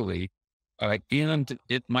in Italy. And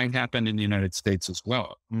it might happen in the United States as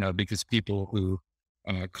well, because people who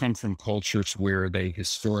come from cultures where they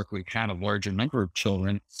historically had a larger number of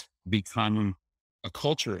children become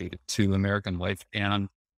acculturated to American life and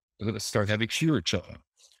start having fewer children.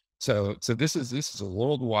 So this is a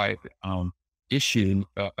worldwide issue.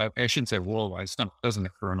 I shouldn't say worldwide; doesn't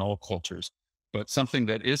occur in all cultures, but something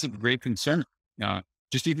that is of great concern, uh,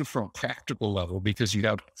 just even from a practical level, because you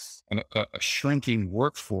have a shrinking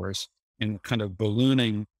workforce and kind of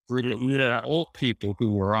ballooning group of Yeah. old people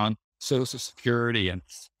who are on Social Security, and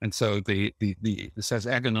so this has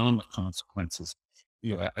economic consequences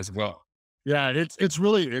Yeah. as well. Yeah, it's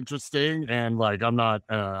really interesting, and like I'm not,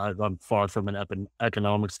 I'm far from an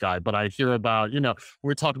economics guy, but I hear about,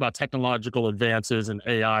 we talk about technological advances and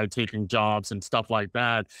AI taking jobs and stuff like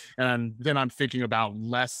that, and then I'm thinking about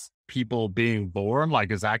less people being born.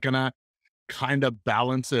 Like, is that gonna kind of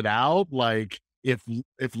balance it out? Like, if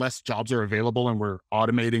less jobs are available and we're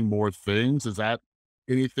automating more things, is that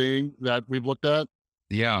anything that we've looked at?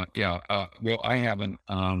 Yeah, yeah. Well, I haven't,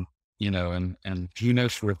 and who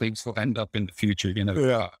knows where things will end up in the future.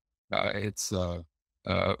 Yeah, It's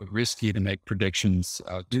risky to make predictions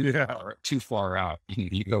yeah, too far out.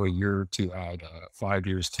 You go a year or two out, 5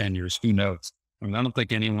 years, 10 years, who knows? I mean, I don't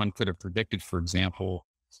think anyone could have predicted, for example,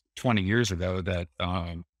 20 years ago that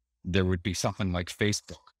there would be something like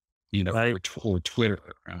Facebook, right. or Twitter.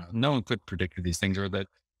 No one could predict these things, or that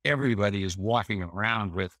everybody is walking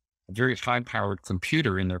around with a very high-powered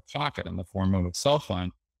computer in their pocket in the form of a cell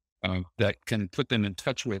phone that can put them in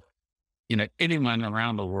touch with, anyone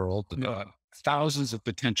around the world, thousands of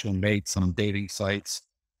potential mates on dating sites,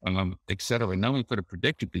 et cetera. No one could have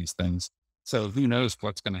predicted these things. So who knows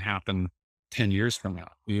what's going to happen 10 years from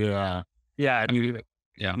now? Yeah, yeah. I mean,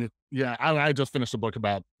 yeah, Yeah, I just finished a book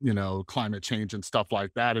about, climate change and stuff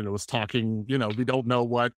like that. And it was talking, we don't know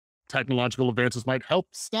what technological advances might help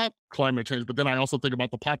stop climate change. But then I also think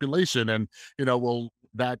about the population and, well,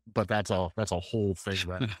 but that's a whole thing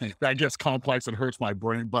that gets complex and hurts my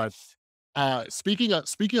brain. But speaking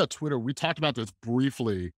of Twitter, we talked about this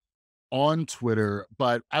briefly on Twitter,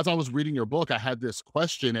 but as I was reading your book, I had this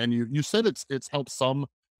question, and you said it's helped some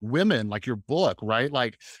women, like your book, right?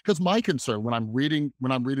 Like, because my concern when I'm reading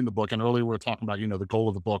the book, and earlier we were talking about, the goal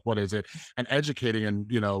of the book, what is it, and educating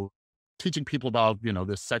and teaching people about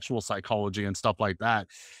this sexual psychology and stuff like that,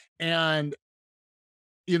 and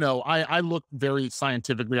I look very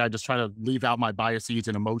scientifically. I just try to leave out my biases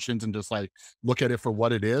and emotions and just like look at it for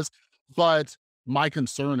what it is. But my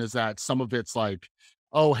concern is that some of it's like,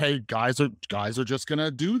 oh, hey, guys are just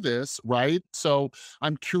gonna do this, right? So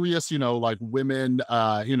I'm curious, like women,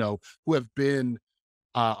 who have been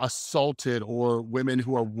assaulted, or women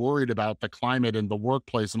who are worried about the climate and the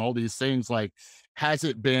workplace and all these things, like, has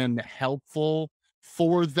it been helpful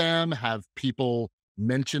for them? Have people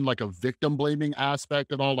mentioned like a victim blaming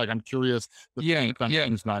aspect at all? Like, I'm curious. yeah, yeah.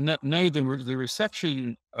 It's not. No, the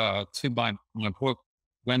reception to my book,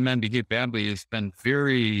 "When Men Behave Badly," has been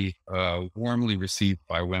very warmly received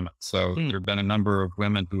by women. So Mm, there have been a number of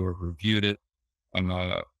women who have reviewed it.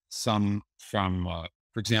 Some from,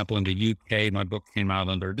 for example, in the UK, my book came out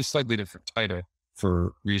under a slightly different title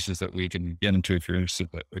for reasons that we can get into if you're interested,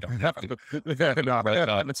 but we don't have to. no,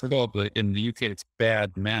 But it's called, in the UK, it's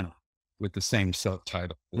 "Bad Men," with the same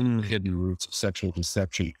subtitle, "The mm, Hidden Roots of Sexual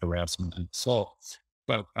Deception, Harassment, and Assault."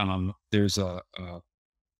 But there's a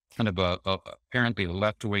kind of apparently a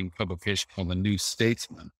left wing publication called The New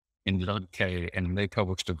Statesman in the UK, and they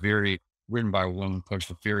published written by a woman,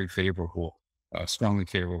 published a very favorable, strongly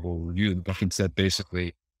favorable review of the book, and said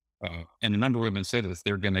basically, and a number of women said this,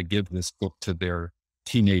 they're going to give this book to their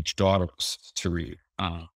teenage daughters to read,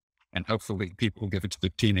 and hopefully people will give it to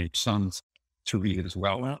their teenage sons to read as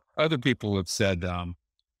well. Well, other people have said,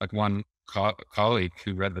 like one colleague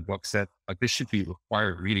who read the book said, like, this should be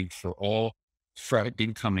required reading for all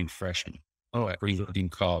incoming freshmen in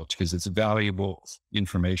college, because it's valuable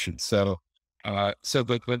information. So, but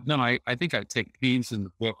no, I think I take pains in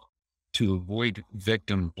the book to avoid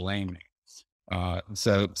victim blaming.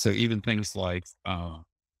 So even things like,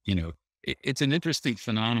 you know, it's an interesting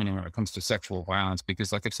phenomenon when it comes to sexual violence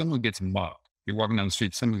because, like, if someone gets mugged, you're walking down the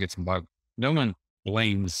street, someone gets mugged, no one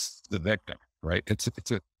blames the victim, right? It's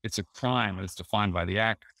a crime as defined by the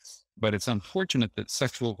act, but it's unfortunate that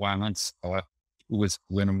sexual violence was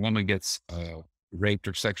when a woman gets raped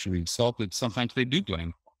or sexually assaulted, sometimes they do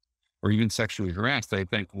blame or even sexually harassed. They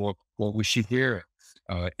think, well, what was she here?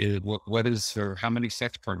 What is her? How many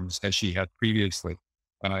sex partners has she had previously?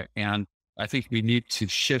 And I think we need to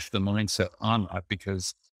shift the mindset on that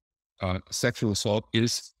because sexual assault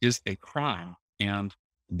is a crime, and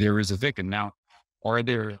there is a victim. Now, are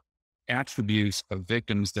there attributes of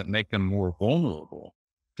victims that make them more vulnerable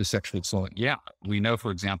to sexual assault? Yeah, we know,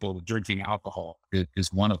 for example, drinking alcohol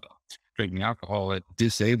is one of them. Drinking alcohol, it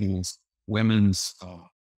disables women's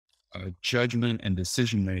judgment and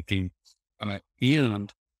decision making,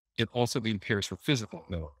 and it also impairs her physical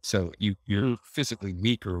though. So you're physically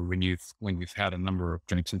weaker when you've had a number of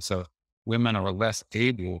drinks, and so women are less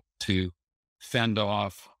able to fend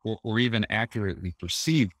off or even accurately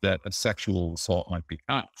perceive that a sexual assault might be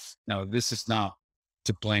done. Now, this is not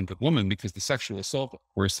to blame the woman because the sexual assault, of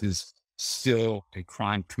course, is still a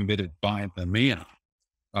crime committed by the man,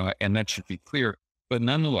 and that should be clear. But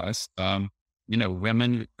nonetheless,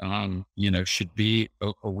 women, should be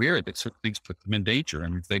aware that certain things put them in danger.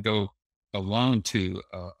 And if they go alone to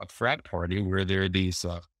a frat party where there are these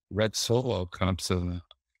red solo cups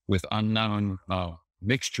with unknown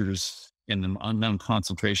mixtures in them, unknown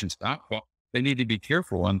concentrations of alcohol, they need to be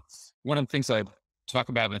careful. And one of the things I talk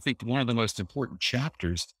about, and I think one of the most important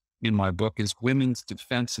chapters in my book is women's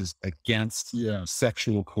defenses against Yeah.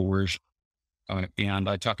 sexual coercion. And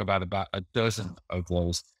I talk about a dozen of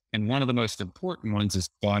those. And one of the most important ones is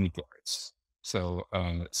bodyguards. So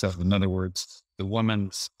in other words, the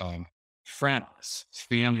woman's friends,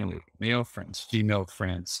 family, male friends, female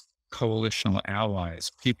friends, coalitional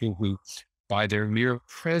allies, people who, by their mere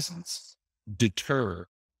presence, deter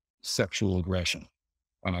sexual aggression.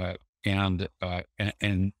 And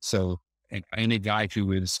any guy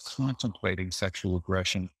who is contemplating sexual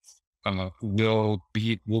aggression will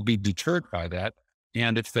be deterred by that.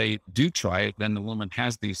 And if they do try it, then the woman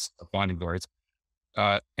has these bodyguards.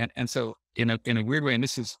 And so in a weird way, and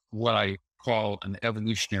this is what I call an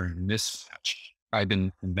evolutionary mismatch. I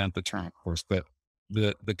didn't invent the term, of course, but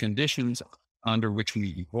the conditions under which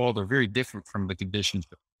we evolved are very different from the conditions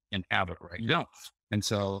that we inhabit right now. And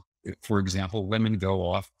so, for example, women go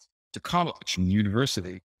off to college and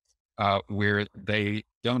university where they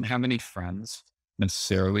don't have any friends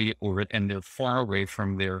necessarily, and they're far away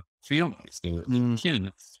from their families, their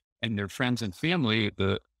kin, and their friends and family.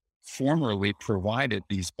 The formerly provided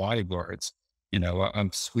these bodyguards, a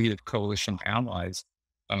suite of coalition allies,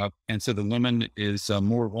 and so the woman is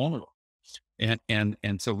more vulnerable.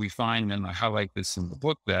 And so we find, and I highlight this in the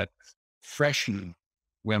book, that freshman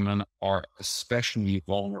women are especially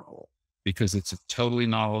vulnerable because it's a totally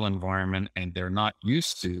novel environment and they're not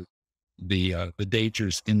used to the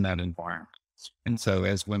dangers in that environment. And so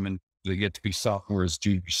as women, they get to be sophomores,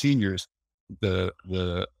 juniors, seniors,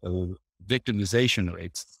 the victimization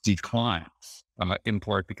rates decline, in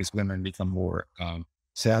part because women become more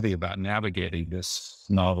savvy about navigating this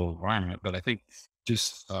novel environment. But I think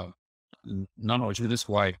just not only this,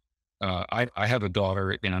 why I have a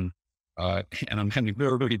daughter, and I'm having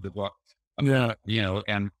to read the book. Yeah.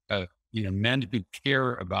 Men who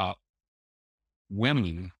care about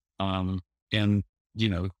women, and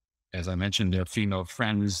as I mentioned, their female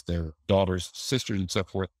friends, their daughters, sisters, and so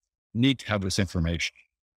forth, need to have this information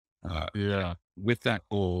Yeah. with that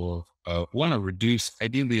goal of want to reduce,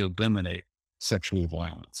 ideally eliminate sexual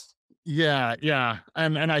violence. Yeah, yeah,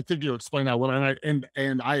 and I think you explained that well,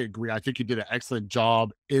 and I agree. I think you did an excellent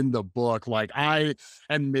job in the book.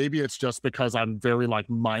 And maybe it's just because I'm very like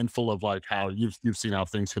mindful of like how you've seen how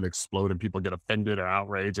things can explode and people get offended or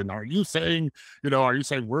outraged. And are you saying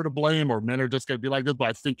we're to blame or men are just going to be like this? But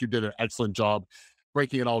I think you did an excellent job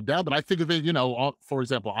breaking it all down. But I think of it, for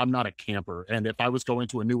example, I'm not a camper, and if I was going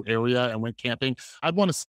to a new area and went camping, I'd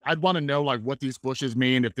want to know like what these bushes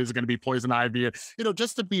mean, if there's going to be poison ivy,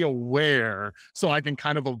 just to be aware so I can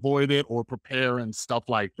kind of avoid it or prepare and stuff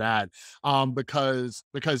like that. Because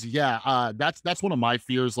yeah, that's one of my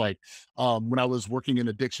fears. Like when I was working in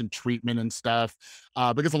addiction treatment and stuff,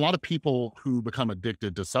 because a lot of people who become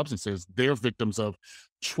addicted to substances, they're victims of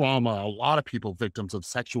trauma. A lot of people victims of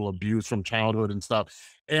sexual abuse from childhood and stuff.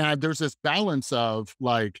 And there's this balance of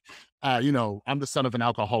like, I'm the son of an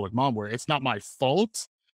alcoholic mom where it's not my fault,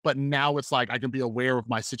 but now it's like I can be aware of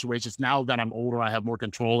my situations. Now that I'm older, I have more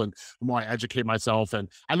control and the more I educate myself. And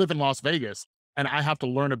I live in Las Vegas and I have to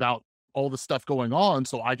learn about all the stuff going on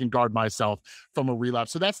so I can guard myself from a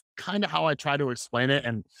relapse. So that's kind of how I try to explain it.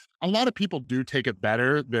 And a lot of people do take it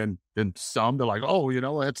better than some. They're like, oh,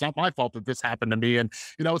 it's not my fault that this happened to me. And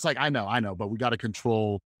it's like, I know, but we got to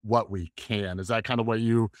control what we can. Is that kind of what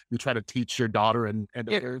you try to teach your daughter and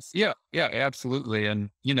Yeah, others? yeah, absolutely. And,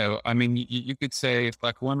 I mean, you could say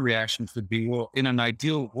like one reaction could be, well, in an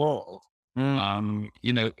ideal world, Mm.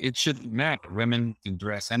 it shouldn't matter. Women can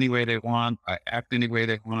dress any way they want, act any way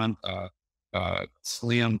they want,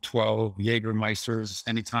 slim 12 Jägermeisters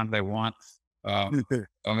anytime they want. Uh,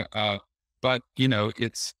 uh, uh, but, we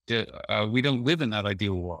don't live in that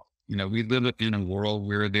ideal world. We live in a world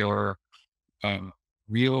where there are um,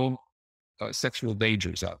 real sexual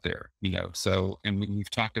dangers out there, So, and we've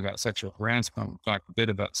talked about sexual harassment, we've talked a bit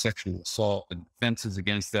about sexual assault and defenses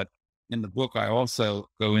against that. In the book, I also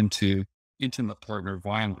go into intimate partner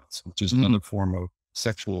violence, which is Mm. another form of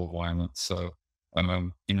sexual violence. So,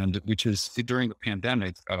 which is during the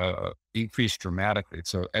pandemic, increased dramatically.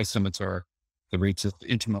 So estimates are the rates of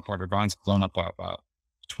intimate partner violence have gone up by about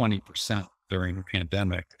 20% during the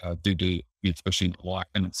pandemic, due to, especially in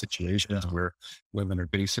lockdown situations where women are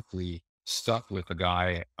basically stuck with a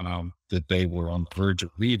guy that they were on the verge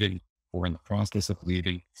of leaving or in the process of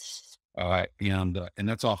leaving. And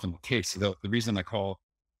that's often the case. The reason I call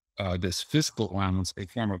this physical violence a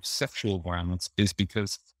form of sexual violence is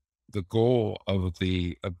because the goal of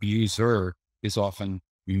the abuser is often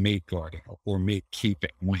mate guarding or mate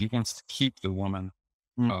keeping. When he wants to keep the woman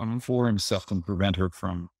Mhm. for himself and prevent her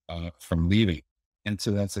from leaving. And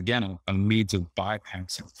so that's again a means of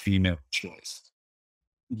bypassing female choice.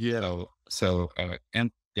 Yeah.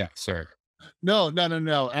 And yeah, sorry. No, no, no,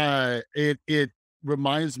 no. It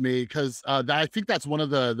reminds me because I think that's one of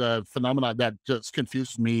the phenomena that just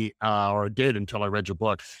confused me, or did until I read your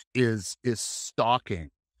book, is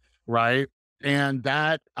stalking, right? And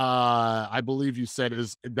that, I believe you said,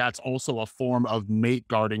 that's also a form of mate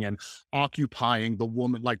guarding and occupying the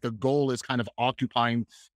woman. Like the goal is kind of occupying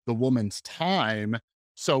the woman's time,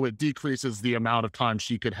 so it decreases the amount of time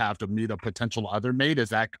she could have to meet a potential other mate. Is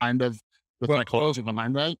that kind of the Well, well, psychology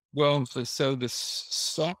behind that? so this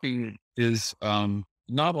stalking is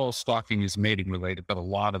not all stalking is mating related, but a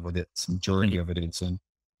lot of it is. Majority of it is,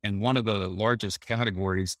 and one of the largest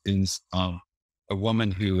categories is a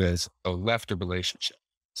woman who has left a relationship.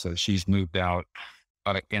 So she's moved out,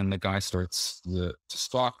 and the guy starts to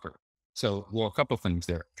stalk her. So, well, a couple things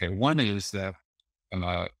there. Okay, one is that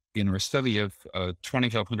uh, in our study of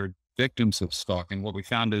 2,500 victims of stalking, what we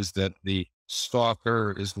found is that the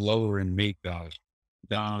stalker is lower in mate value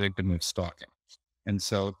than the victim of stalking. And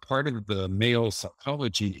so part of the male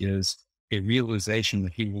psychology is a realization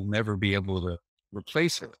that he will never be able to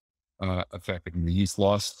replace her effectively. He's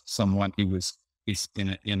lost someone he's in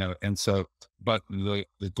it, and so, but the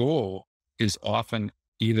goal is often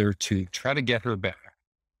either to try to get her back,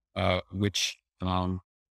 which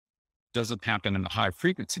doesn't happen in a high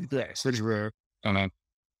frequency days, it's rare, uh,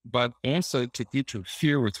 but also to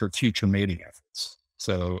interfere with her future mating efforts.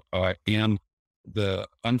 So, and the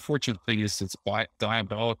unfortunate thing is it's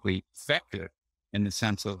diabolically effective in the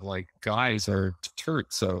sense of like guys are deterred.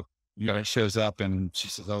 So, guy shows up and she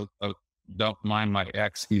says, oh, don't mind my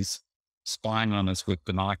ex. He's spying on us with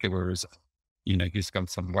binoculars. He's got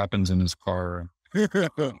some weapons in his car. And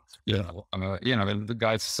the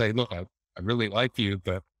guys say, look, I really like you,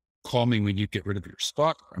 but call me when you get rid of your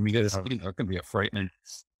stock. I mean, it can be a frightening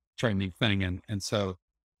thing. And so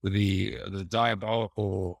the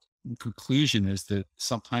diabolical conclusion is that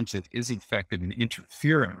sometimes it is effective in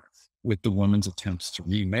interfering with the woman's attempts to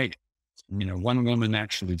remate. One woman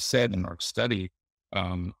actually said in our study,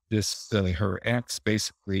 her ex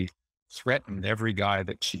basically threatened every guy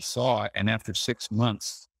that she saw. And after 6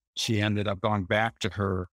 months, she ended up going back to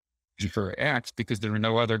her ex because there were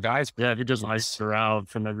no other guys. Yeah, he just iced her out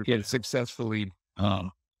from He everybody. had successfully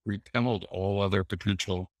repelled all other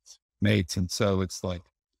potential mates. And so it's like,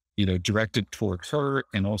 directed toward her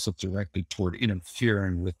and also directed toward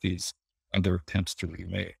interfering with these other attempts to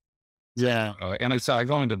remake. Yeah. And so I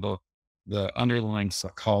go into the underlying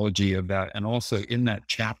psychology of that. And also in that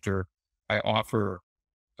chapter, I offer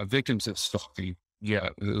victims of stalking,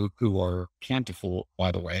 who are plentiful,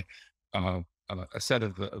 by the way, a set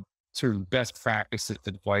of sort of best practice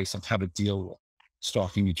advice on how to deal with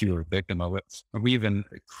stalking if you're a victim of it. And we even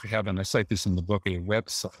have, and I cite this in the book, a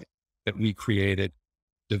website that we created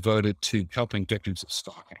devoted to helping victims of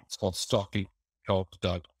stalking. It's called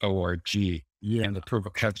stalkinghelp.org. Yeah. And the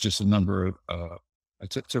program has just a number of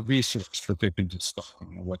It's a resource for people to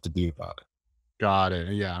stalking and what to do about it. Got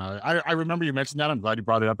it. Yeah, I remember you mentioned that. I'm glad you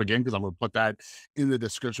brought it up again because I'm gonna put that in the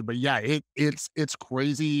description. But yeah, it's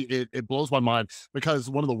crazy. It blows my mind because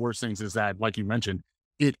one of the worst things is that, like you mentioned,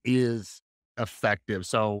 it is effective.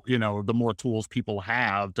 So the more tools people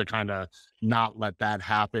have to kind of not let that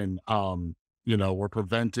happen, or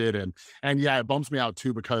prevent it, and yeah, it bums me out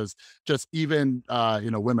too because just even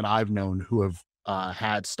women I've known who have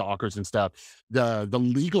had stalkers and stuff, the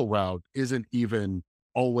legal route isn't even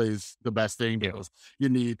always the best thing because you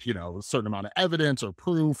need, a certain amount of evidence or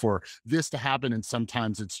proof for this to happen. And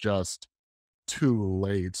sometimes it's just too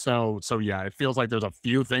late. So yeah, it feels like there's a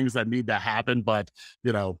few things that need to happen, but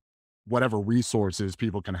you know, whatever resources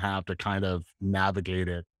people can have to kind of navigate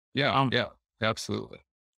it. Yeah, Um, yeah, absolutely.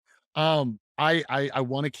 I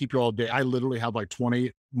want to keep you all day. I literally have like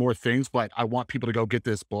 20 more things, but I want people to go get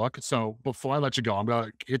this book. So before I let you go, I'm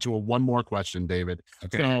gonna hit you with one more question, David.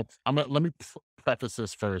 Okay. So let me preface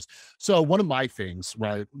this first. So one of my things,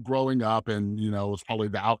 right, growing up, and was probably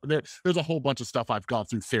there's a whole bunch of stuff I've gone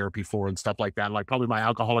through therapy for and stuff like that. Like probably my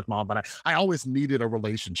alcoholic mom, but I always needed a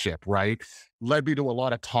relationship, right? Led me to a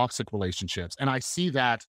lot of toxic relationships, and I see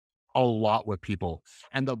that a lot with people.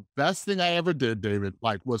 And the best thing I ever did, David,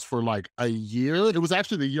 like, was for like a year. It was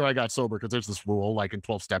actually the year I got sober because there's this rule, like in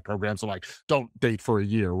 12-step programs, so like, don't date for a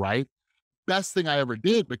year, right? Best thing I ever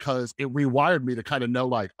did because it rewired me to kind of know,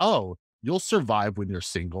 like, oh, you'll survive when you're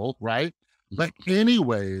single, right? But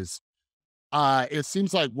anyways, it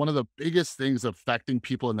seems like one of the biggest things affecting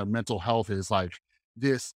people in their mental health is like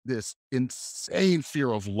this insane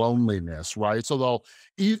fear of loneliness, right? So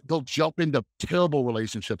they'll jump into terrible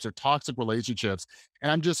relationships or toxic relationships,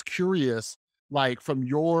 and I'm just curious, like from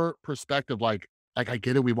your perspective, like I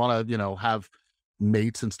get it, we want to have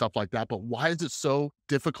mates and stuff like that, but why is it so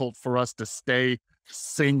difficult for us to stay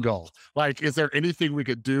single? Like, is there anything we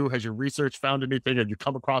could do? Has your research found anything? Have you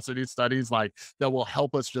come across any studies like that will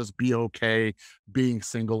help us just be okay being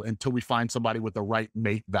single until we find somebody with the right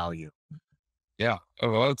mate value? Yeah.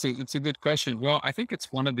 Oh, well, it's a good question. Well, I think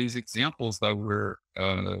it's one of these examples though where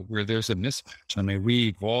there's a mismatch. I mean, we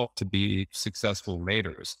evolved to be successful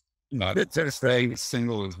raters. Staying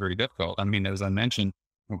single is very difficult. I mean, as I mentioned,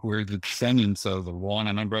 we're the descendants of a long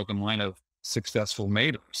and unbroken line of successful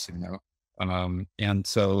maters, and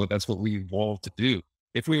so that's what we evolved to do.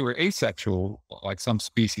 If we were asexual, like some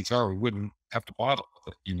species are, we wouldn't have to bother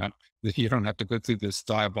with it. You don't have to go through this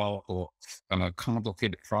diabolical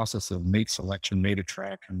complicated process of mate selection, mate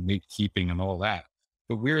attraction, mate keeping, and all that.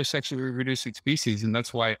 But we're a sexually reproducing species, and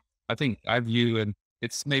that's why I think I view, and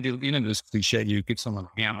it's maybe this cliche: you give someone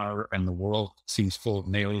a hammer, and the world seems full of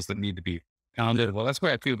nails that need to be pounded. Well, that's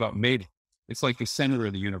what I feel about mating. It's like the center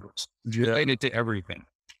of the universe. It's Yeah. related to everything,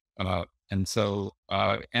 and so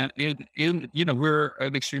we're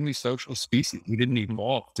an extremely social species. We didn't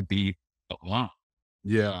evolve to be alone.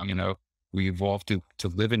 Yeah. You know, we evolved to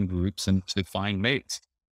live in groups and to find mates.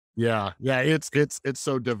 Yeah, yeah, it's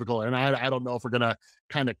so difficult, and I don't know if we're gonna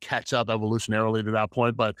kind of catch up evolutionarily to that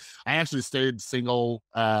point, but I actually stayed single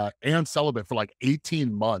and celibate for like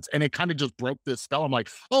 18 months, and it kind of just broke this spell. I'm like,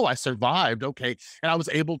 oh, I survived, okay, and I was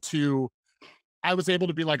able to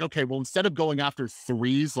be like, okay, well, instead of going after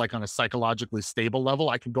threes, like on a psychologically stable level,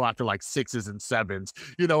 I can go after like sixes and sevens.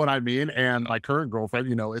 You know what I mean? And my current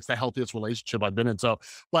girlfriend, it's the healthiest relationship I've been in. So,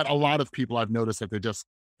 but a lot of people I've noticed that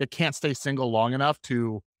they can't stay single long enough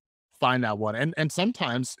to find that one. And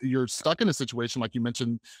sometimes you're stuck in a situation like you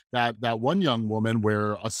mentioned that one young woman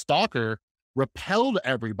where a stalker repelled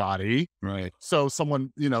everybody. Right. So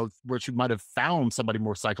someone, where she might have found somebody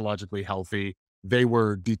more psychologically healthy, they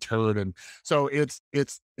were deterred. And so it's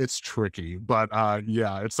tricky. But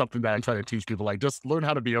yeah, it's something that I try to teach people, like just learn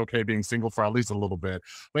how to be okay being single for at least a little bit.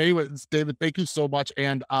 But anyways, David, thank you so much.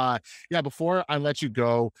 And yeah, before I let you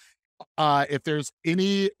go, if there's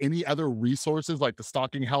any other resources like the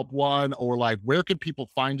stalking help one, or like where can people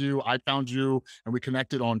find you? I found you and we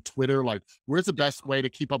connected on Twitter. Like, where's the best way to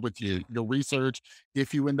keep up with your research?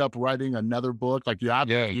 If you end up writing another book, like you have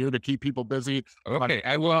Yeah. here to keep people busy. But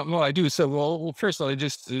Okay. Well, I do. So, well, first of all, I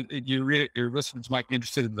just your listeners might be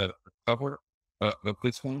interested in the cover of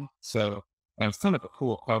this one. So, it's kind of a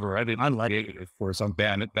cool cover. I didn't like it, of course. I'm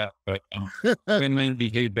bad at that, but women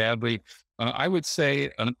behave badly. I would say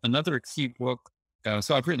another key book.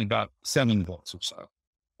 So, I've written about 7 books or so,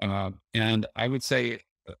 and I would say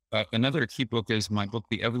another key book is my book,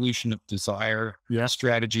 "The Evolution of Desire: yeah,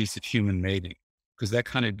 Strategies of Human Mating." Because that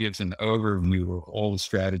kind of gives an overview of all the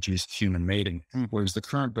strategies of human mating. mm, Whereas the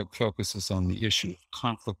current book focuses on the issue of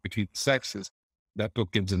conflict between the sexes. That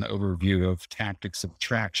book gives an overview of tactics of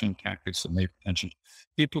attraction, tactics of mate retention.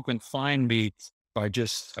 People can find me by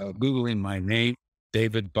just Googling my name,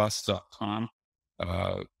 davidbuss.com.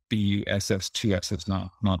 BUSS, two S's,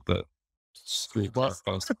 not the streetcar Bus.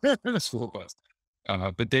 bus, the school bus.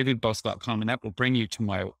 But davidbuss.com, and that will bring you to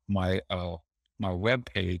my web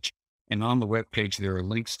page. And on the web page, there are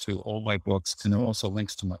links to all my books, and there are also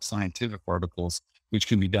links to my scientific articles, which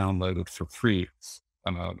can be downloaded for free.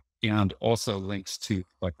 And also links to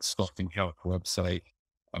like the Stalking Health website,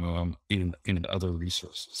 in other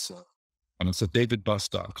resources. So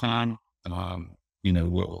davidbuss.com,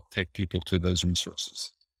 will take people to those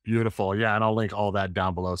resources. Beautiful. Yeah. And I'll link all that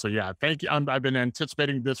down below. So yeah, thank you. I've been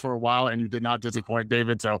anticipating this for a while and you did not disappoint,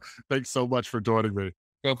 David. So thanks so much for joining me.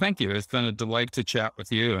 Well, thank you. It's been a delight to chat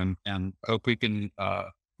with you, and hope we can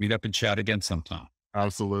meet up and chat again sometime.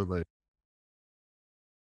 Absolutely.